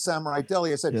 just like with Samurai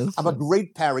Deli, I said, "I'm a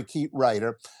great parakeet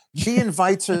writer." She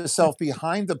invites herself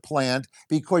behind the plant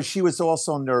because she was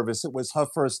also nervous. It was her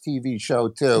first TV show,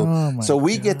 too. So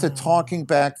we get to talking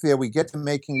back there. We get to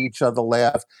making each other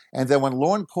laugh. And then when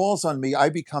Lorne calls on me, I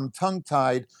become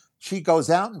tongue-tied. She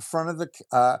goes out in front of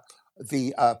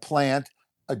the plant,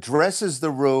 addresses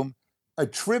the room,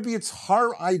 attributes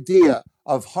her idea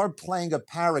of her playing a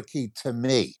parakeet to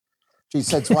me. She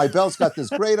said, "Zweibel's got this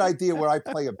great idea where I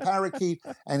play a parakeet,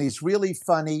 and he's really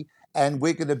funny, and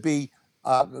we're going to be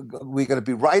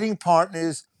writing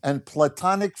partners and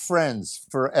platonic friends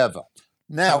forever."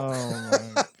 Now,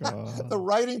 the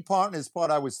writing partners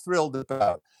part I was thrilled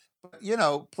about. But,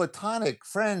 platonic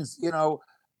friends,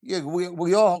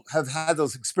 we all have had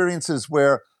those experiences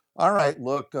where, all right,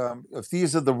 look, if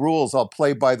these are the rules, I'll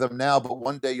play by them now. But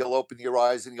one day you'll open your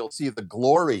eyes and you'll see the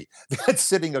glory that's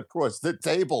sitting across the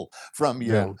table from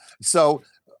you. Yeah. So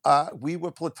we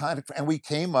were platonic, and we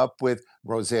came up with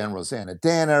Rosanna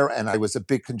Danner, and I was a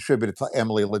big contributor to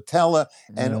Emily Latella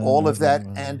and all of that.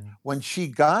 And when she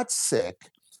got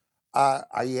sick,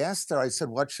 I asked her, I said,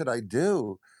 "What should I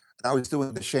do?" I was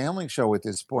doing the Shandling show at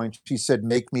this point. She said,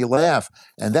 "Make me laugh."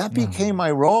 And that became my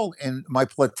role in my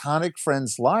platonic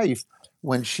friend's life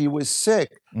when she was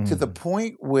sick, to the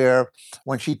point where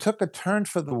when she took a turn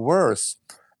for the worse,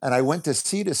 and I went to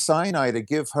Cedars-Sinai to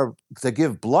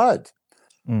give blood,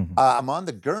 I'm on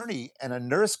the gurney and a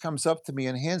nurse comes up to me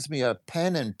and hands me a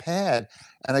pen and pad.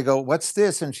 And I go, "What's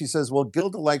this?" And she says, "Well,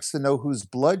 Gilda likes to know whose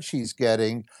blood she's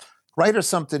getting. Write her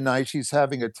something nice. She's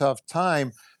having a tough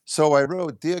time." So I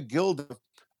wrote, "Dear Gilda,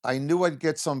 I knew I'd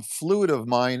get some fluid of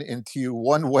mine into you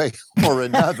one way or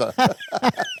another."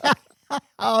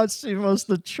 Oh, she must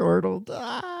have chortled.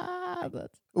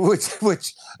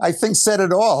 Which I think said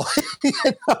it all.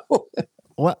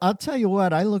 Well, I'll tell you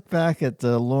what, I look back at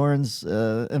Lorne's,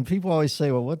 and people always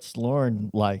say, "Well, what's Lorne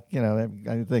like?"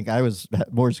 I think I was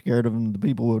more scared of him than the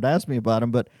people who would ask me about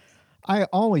him, but I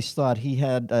always thought he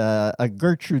had a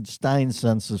Gertrude Stein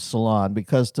sense of salon,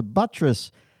 because to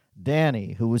buttress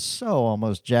Danny, who was so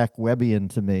almost Jack Webbian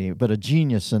to me, but a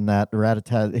genius in that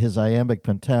his iambic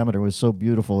pentameter was so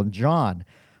beautiful, and John,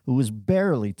 who was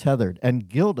barely tethered, and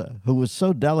Gilda, who was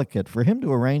so delicate, for him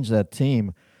to arrange that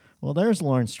team, well, there's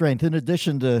Lorne's strength, in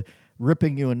addition to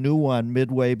ripping you a new one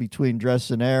midway between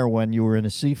Dress and Air when you were in a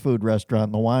seafood restaurant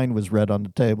and the wine was red on the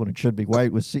table and it should be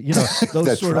white with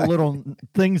those sort of little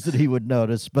things that he would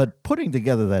notice. But putting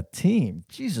together that team,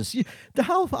 Jesus,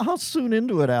 how soon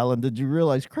into it, Alan, did you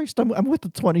realize, Christ, I'm with the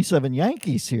 27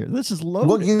 Yankees here. This is loaded.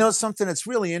 Well, you know something that's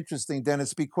really interesting,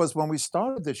 Dennis, because when we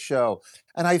started the show,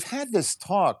 and I've had this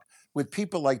talk with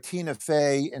people like Tina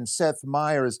Fey and Seth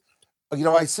Meyers,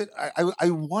 I said, I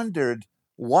wondered,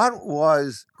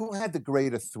 who had the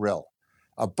greater thrill?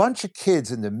 A bunch of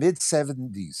kids in the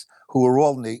mid-70s who were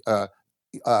all in the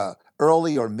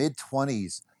early or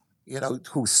mid-20s,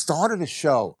 who started a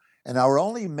show. And our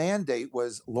only mandate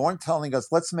was Lorne telling us,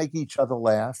 let's make each other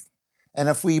laugh. And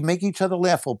if we make each other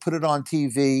laugh, we'll put it on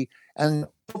TV. And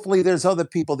hopefully there's other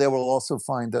people there will also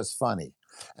find us funny.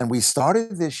 And we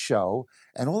started this show,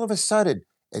 and all of a sudden,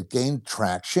 it gained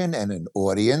traction and an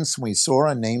audience. We saw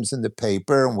our names in the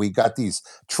paper, and we got these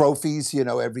trophies,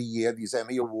 every year, these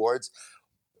Emmy Awards.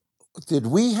 Did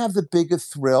we have the bigger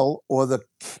thrill, or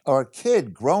a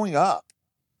kid growing up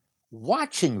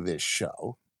watching this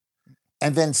show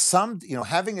and then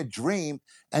having a dream,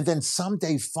 and then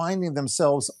someday finding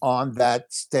themselves on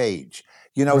that stage.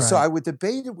 So Right. I would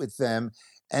debate it with them,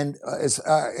 and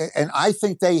and I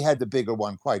think they had the bigger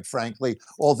one, quite frankly,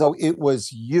 although it was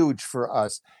huge for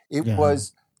us. It Yeah.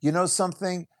 was,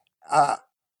 something. Uh,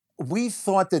 we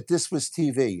thought that this was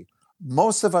TV.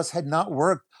 Most of us had not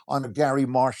worked on a Gary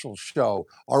Marshall show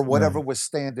or whatever Right. was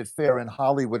standard fare in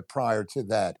Hollywood prior to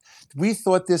that. We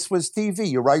thought this was TV.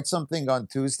 You write something on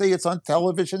Tuesday, it's on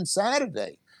television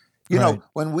Saturday. Right.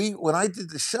 When I did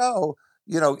the show,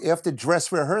 after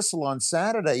dress rehearsal on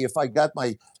Saturday, if I got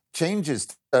my changes,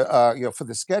 for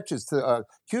the sketches to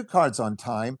cue cards on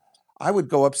time, I would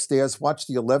go upstairs, watch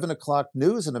the 11 o'clock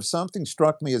news, and if something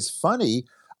struck me as funny,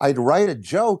 I'd write a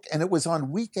joke, and it was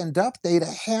on Weekend Update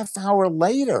a half hour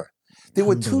later. There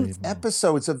were 2 Unbelievable.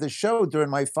 episodes of the show during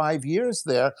my 5 years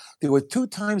there. There were 2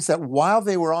 times that while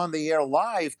they were on the air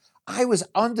live, I was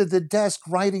under the desk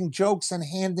writing jokes and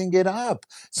handing it up.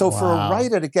 So for a Wow.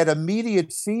 writer to get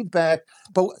immediate feedback,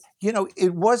 but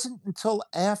it wasn't until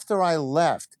after I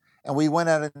left and we went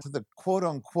out into the quote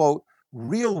unquote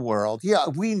real world. Yeah,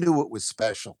 we knew it was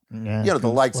special. Yeah. The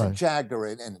likes of Newsflash. Jagger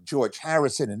and George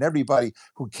Harrison and everybody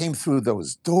who came through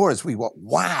those doors. We went,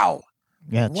 wow,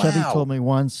 Yeah, Chevy wow. told me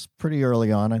once pretty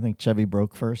early on. I think Chevy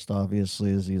broke first,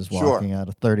 obviously, as he was Sure. walking out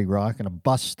of 30 Rock, and a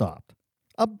bus stopped.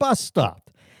 A bus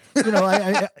stopped.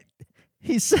 I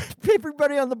he said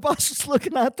everybody on the bus was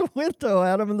looking out the window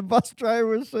at him, and the bus driver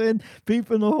was saying,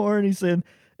 peeping the horn. He said,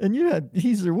 and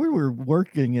he said, we were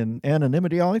working in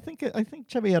anonymity. I think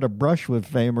Chevy had a brush with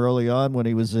fame early on when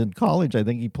he was in college. I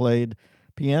think he played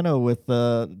piano with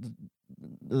the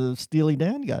Steely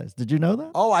Dan guys. Did you know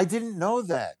that? Oh, I didn't know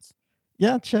that.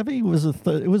 Yeah, Chevy was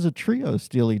it was a trio,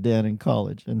 Steely Dan in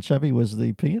college, and Chevy was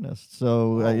the pianist.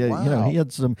 So wow. he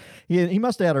had some. He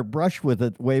must have had a brush with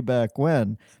it way back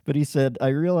when. But he said, I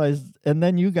realized, and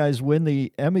then you guys win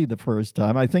the Emmy the first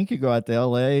time. I think you go out to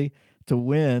L.A. to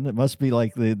win. It must be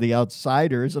like the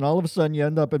Outsiders, and all of a sudden you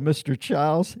end up at Mr.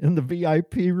 Chow's in the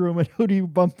VIP room, and who do you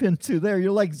bump into there?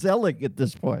 You're like Zelig at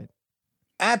this point.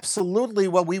 Absolutely.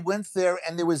 Well, we went there,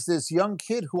 and there was this young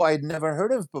kid who I had never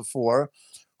heard of before,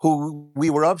 who we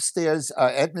were upstairs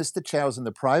at Mr. Chow's in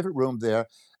the private room there,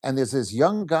 and there's this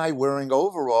young guy wearing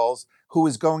overalls who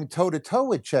was going toe-to-toe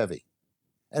with Chevy.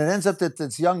 And it ends up that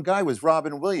this young guy was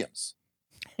Robin Williams.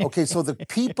 Okay, so the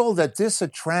people that this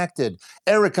attracted,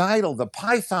 Eric Idle, the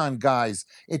Python guys,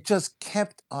 it just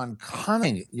kept on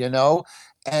coming,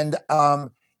 And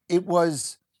it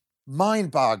was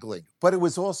mind-boggling, but it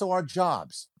was also our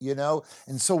jobs,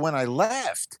 And so when I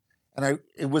left,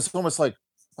 it was almost like,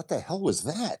 what the hell was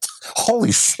that?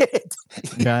 Holy shit.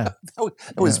 Yeah. That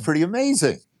was pretty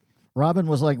amazing. Robin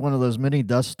was like one of those mini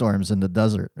dust storms in the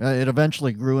desert. It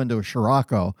eventually grew into a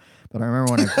Scirocco, but I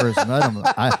remember when I first met him,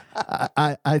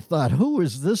 I thought, who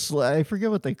is this? I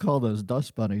forget what they call those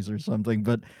dust bunnies or something,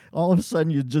 but all of a sudden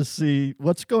you'd just see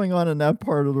what's going on in that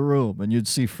part of the room, and you'd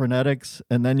see phonetics,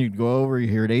 and then you'd go over, you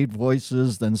hear 8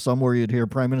 voices, then somewhere you'd hear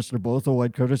Prime Minister Botha,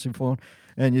 white courtesy phone,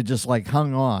 and you just like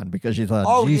hung on because you thought,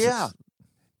 oh, Jesus. Yeah.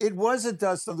 It was a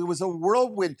dust storm. There was a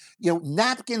whirlwind.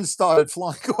 Napkins started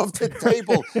flying off the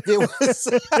table. There was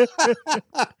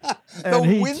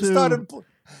the wind started.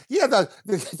 Yeah,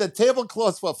 the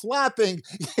tablecloths were flapping.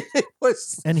 It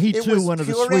was, and he too, one of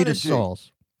the sweetest energy.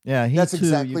 souls. Yeah, that's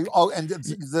exactly. And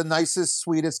the nicest,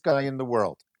 sweetest guy in the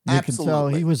world. You Absolutely. can tell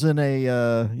he was in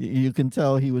a. You can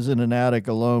tell he was in an attic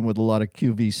alone with a lot of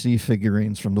QVC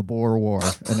figurines from the Boer War,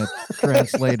 and it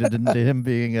translated into him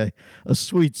being a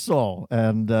sweet soul.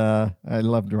 And I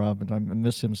loved Robin. I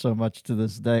miss him so much to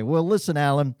this day. Well, listen,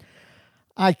 Alan,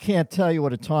 I can't tell you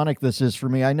what a tonic this is for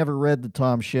me. I never read the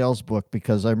Tom Shales book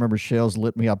because I remember Shales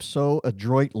lit me up so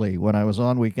adroitly when I was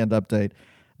on Weekend Update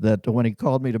that when he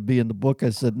called me to be in the book, I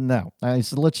said, no. I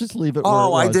said, let's just leave it where it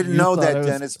was. I didn't know that,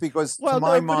 Dennis, because to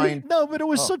my mind... But it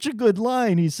was such a good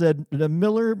line. He said,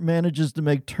 Miller manages to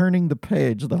make turning the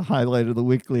page the highlight of the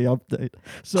weekly update.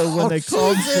 So when they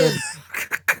called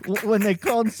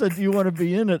and said, do you want to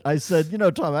be in it? I said,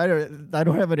 Tom, I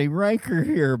don't have any rancor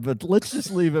here, but let's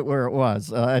just leave it where it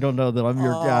was. I don't know that I'm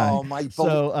your guy.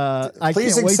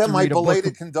 Please accept my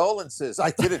belated condolences.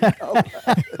 I didn't know.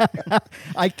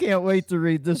 I can't wait to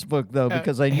read this book though,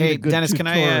 because I need a good Dennis,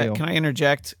 tutorial. can I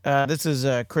interject? This is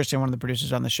Christian, one of the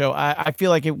producers on the show. I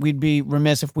feel like we'd be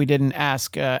remiss if we didn't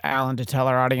ask Alan to tell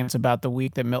our audience about the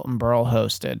week that Milton Berle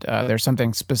hosted. There's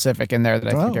something specific in there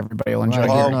that I think everybody will enjoy.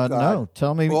 I did not know.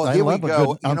 Tell me. Well, I here love we a go.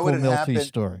 good Uncle Milty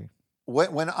story.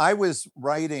 When I was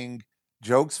writing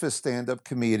jokes for stand-up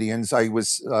comedians, I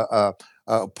was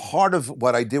part of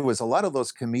what I did was a lot of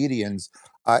those comedians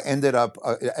ended up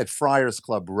at Friars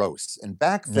Club roasts. And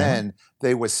back then,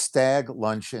 they were stag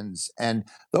luncheons. And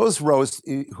those roasts,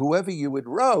 whoever you would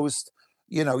roast,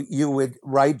 you would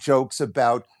write jokes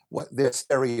about what their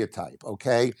stereotype,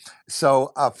 okay?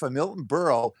 So for Milton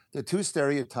Berle, the two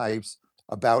stereotypes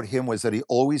about him was that he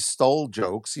always stole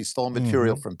jokes, he stole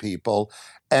material from people,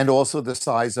 and also the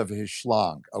size of his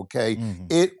schlong, okay?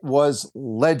 It was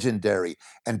legendary,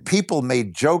 and people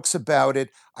made jokes about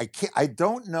it. I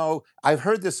don't know, I've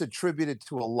heard this attributed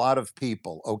to a lot of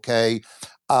people, okay?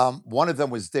 One of them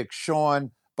was Dick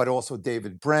Shawn, but also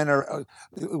David Brenner,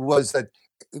 was that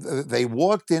they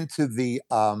walked into the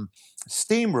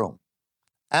steam room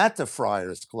at the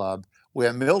Friars Club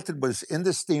where Milton was in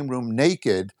the steam room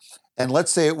naked. And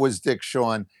let's say it was Dick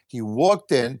Shawn. He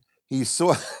walked in, he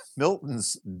saw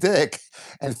Milton's dick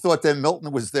and thought that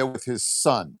Milton was there with his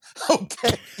son.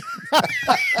 Okay.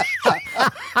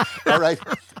 All right.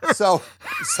 So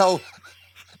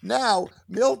now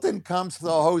Milton comes to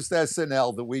host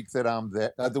SNL the week that I'm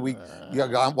there,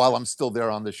 while I'm still there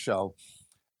on the show.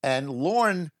 And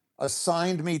Lorne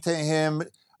assigned me to him,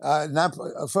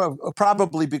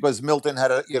 probably because Milton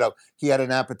had he had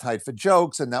an appetite for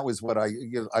jokes, and that was what I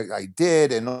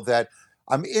did, and all that.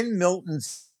 I'm in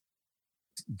Milton's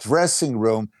dressing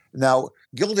room. Now,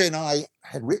 Gilda and I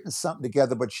had written something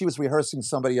together, but she was rehearsing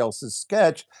somebody else's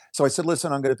sketch. So I said,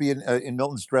 listen, I'm going to be in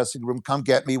Milton's dressing room. Come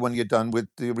get me when you're done with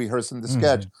rehearsing the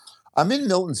sketch. I'm in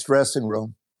Milton's dressing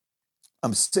room.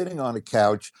 I'm sitting on a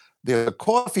couch. There's a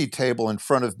coffee table in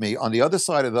front of me. On the other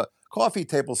side of the coffee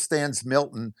table stands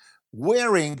Milton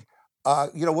wearing,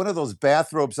 one of those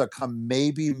bathrobes that come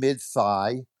maybe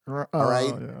mid-thigh. All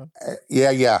right.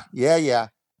 Yeah.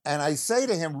 And I say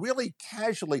to him really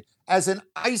casually, as an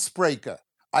icebreaker,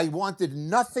 I wanted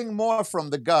nothing more from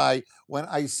the guy when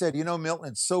I said, Milton,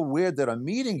 it's so weird that I'm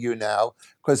meeting you now,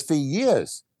 because for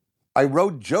years I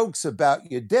wrote jokes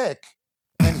about your dick.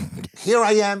 And here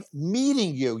I am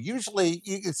meeting you. Usually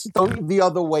it's the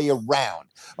other way around.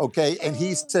 Okay. And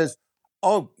he says,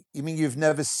 oh, you mean you've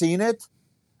never seen it?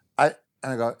 And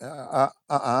I go,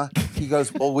 He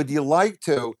goes, well, would you like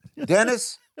to?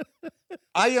 Dennis,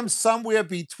 I am somewhere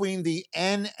between the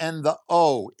N and the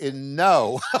O in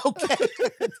no. Okay.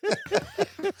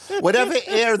 Whatever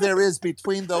air there is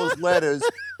between those letters,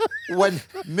 when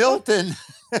Milton,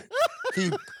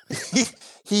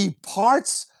 he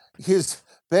parts his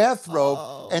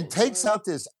bathrobe and takes out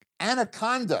this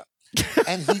anaconda,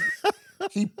 and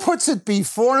he puts it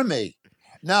before me.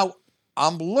 Now,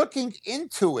 I'm looking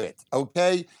into it,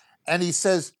 okay? And he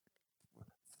says,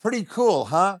 pretty cool,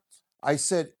 huh? I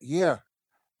said, yeah,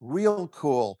 real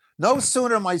cool. No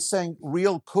sooner am I saying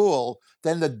real cool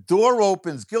than the door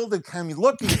opens. Gilda came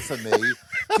looking for me.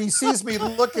 She sees me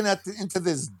looking into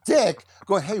this dick,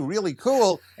 going, hey, really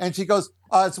cool. And she goes,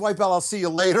 it's Zweibel, I'll see you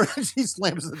later. And she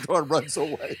slams the door and runs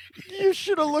away. You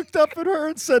should have looked up at her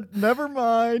and said, never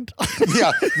mind.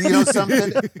 Yeah, you know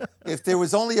something? If there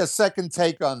was only a second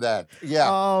take on that.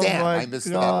 Yeah, damn, I missed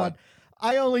that one.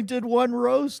 I only did one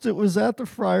roast. It was at the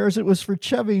Friars. It was for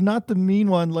Chevy, not the mean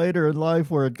one later in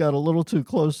life where it got a little too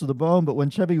close to the bone. But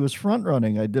when Chevy was front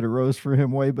running, I did a roast for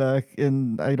him way back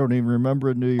in, I don't even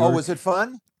remember, in New York. Oh, was it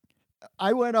fun?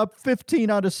 I went up 15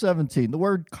 out of 17. The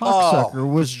word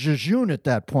cocksucker was jejune at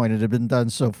that point. It had been done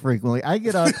so frequently. I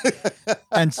get up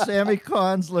and Sammy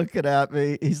Kahn's looking at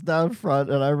me. He's down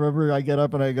front. And I remember I get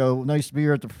up and I go, nice to be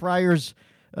here at the Friars.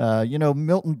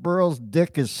 Milton Berle's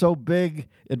dick is so big,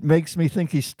 it makes me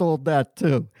think he stole that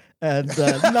too. And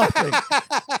nothing.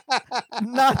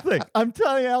 I'm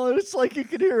telling you, Alan, it's like you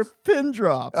could hear a pin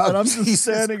drop. And I'm just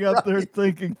standing up there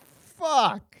thinking,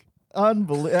 fuck.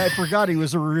 Unbelievable. I forgot he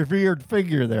was a revered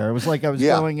figure there. It was like I was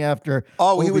going after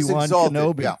Obi-Wan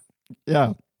Kenobi.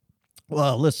 Yeah.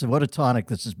 Well, listen, what a tonic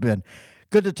this has been.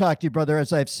 Good to talk to you, brother.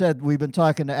 As I've said, we've been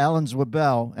talking to Alan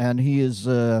Zweibel, and he is,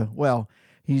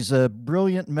 he's a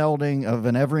brilliant melding of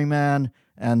an everyman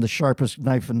and the sharpest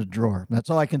knife in the drawer. That's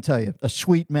all I can tell you. A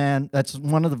sweet man. That's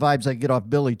one of the vibes I get off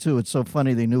Billy, too. It's so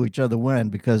funny they knew each other when,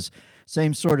 because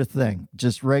same sort of thing.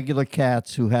 Just regular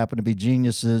cats who happen to be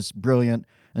geniuses, brilliant,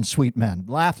 and sweet men.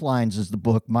 Laugh Lines is the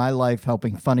book. My life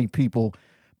helping funny people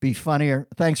be funnier.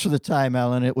 Thanks for the time,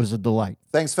 Alan. It was a delight.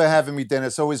 Thanks for having me,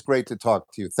 Dennis. Always great to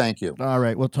talk to you. Thank you. All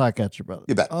right. We'll talk at you, brother.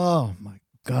 You bet. Oh, my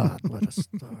God. What a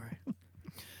story.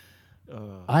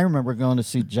 I remember going to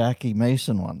see Jackie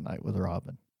Mason one night with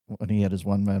Robin when he had his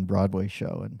one-man Broadway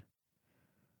show.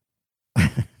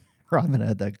 And Robin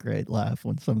had that great laugh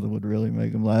when something would really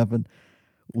make him laugh. And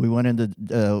we went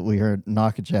into, we heard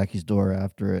knock at Jackie's door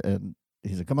after it, and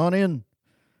he said, come on in.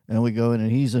 And we go in,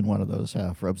 and he's in one of those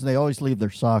half robes. And they always leave their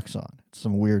socks on.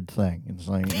 some weird thing. It's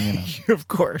like, Of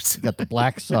course. got the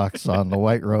black socks on, the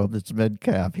white robe that's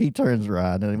mid-calf. He turns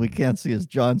around, and we can't see his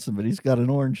Johnson, but he's got an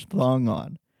orange thong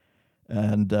on.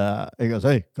 And he goes,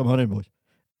 "Hey, come on in, boys."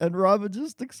 And Robin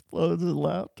just explodes in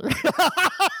laughter.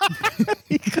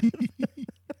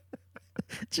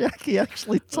 Jackie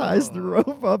actually ties the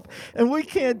rope up, and we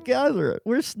can't gather it.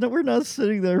 We're not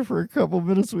sitting there for a couple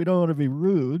minutes. We don't want to be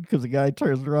rude because the guy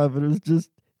turns around, and it was just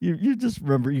you just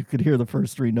remember you could hear the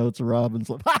first three notes of Robin's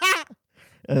like,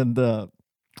 and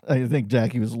I think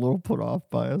Jackie was a little put off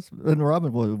by us, and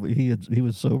Robin he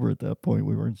was sober at that point.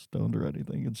 We weren't stoned or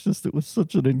anything. It's just it was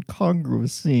such an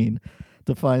incongruous scene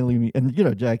to finally meet. And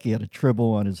Jackie had a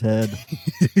tribble on his head.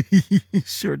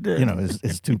 Sure did.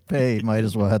 His toupee might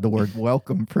as well have the word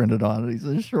 "welcome" printed on it. He's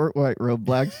in a short white robe,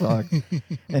 black sock,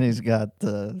 and he's got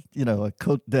a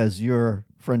Côte d'Azur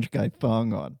French guy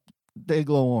thong on,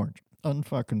 day-glow orange,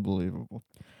 unfucking believable.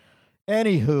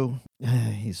 Anywho,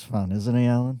 he's fun, isn't he,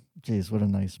 Alan? Jeez, what a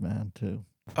nice man too.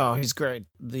 Oh, he's great.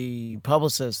 The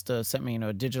publicist sent me,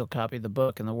 a digital copy of the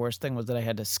book, and the worst thing was that I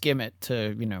had to skim it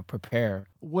to, prepare.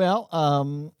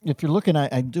 Well, if you're looking,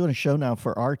 I'm doing a show now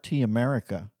for RT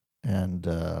America, and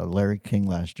Larry King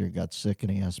last year got sick,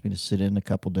 and he asked me to sit in a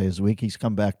couple days a week. He's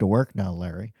come back to work now,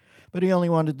 Larry, but he only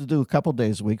wanted to do a couple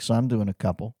days a week, so I'm doing a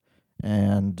couple,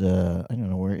 and I don't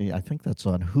know where. I think that's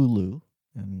on Hulu,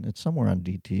 and it's somewhere on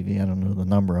DTV. I don't know the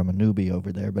number. I'm a newbie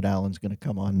over there, but Alan's going to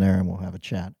come on there, and we'll have a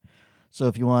chat. So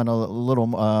if you want a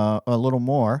little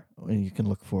more, you can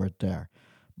look for it there.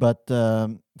 But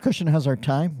Cushion has our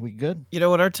time. We good? You know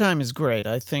what? Our time is great.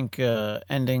 I think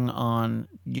ending on,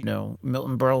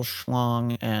 Milton Berle's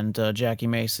schlong and Jackie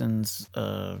Mason's,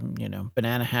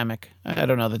 banana hammock. I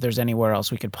don't know that there's anywhere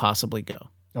else we could possibly go.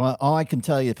 Well, all I can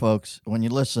tell you, folks, when you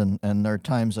listen, and there are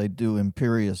times I do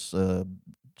Imperious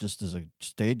just as a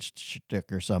stage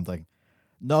shtick or something,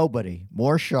 nobody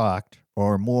more shocked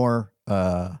or more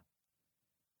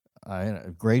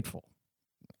grateful.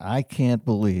 I can't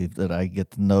believe that I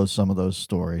get to know some of those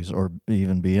stories or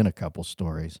even be in a couple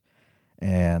stories.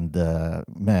 And,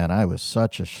 man, I was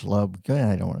such a schlub.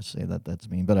 I don't want to say that. That's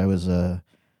mean. But I was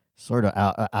sort of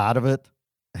out of it,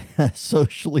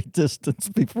 socially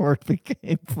distanced before it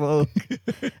became folk.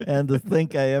 And to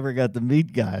think I ever got to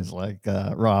meet guys like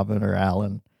Robin or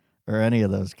Alan or any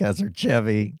of those guys, or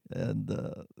Chevy. And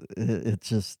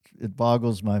it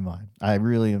boggles my mind. I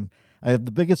really am. I have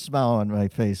the biggest smile on my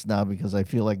face now because I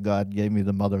feel like God gave me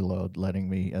the mother lode, letting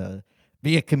me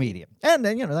be a comedian. And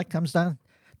then, that comes down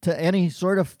to any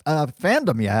sort of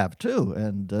fandom you have, too.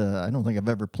 And I don't think I've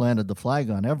ever planted the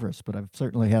flag on Everest, but I've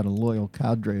certainly had a loyal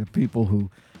cadre of people who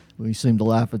seem to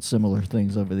laugh at similar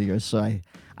things over the years. So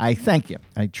I thank you.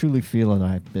 I truly feel that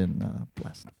I've been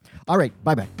blessed. All right,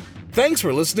 bye-bye. Thanks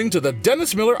for listening to the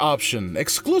Dennis Miller Option,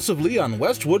 exclusively on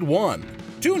Westwood One.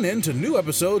 Tune in to new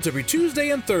episodes every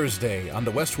Tuesday and Thursday on the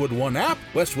Westwood One app,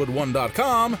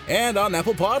 westwood1.com, and on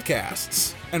Apple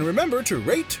Podcasts. And remember to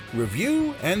rate,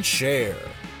 review, and share.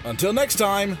 Until next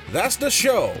time, that's the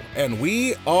show, and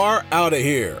we are out of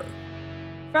here.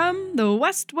 From the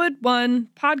Westwood One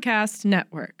Podcast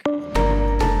Network.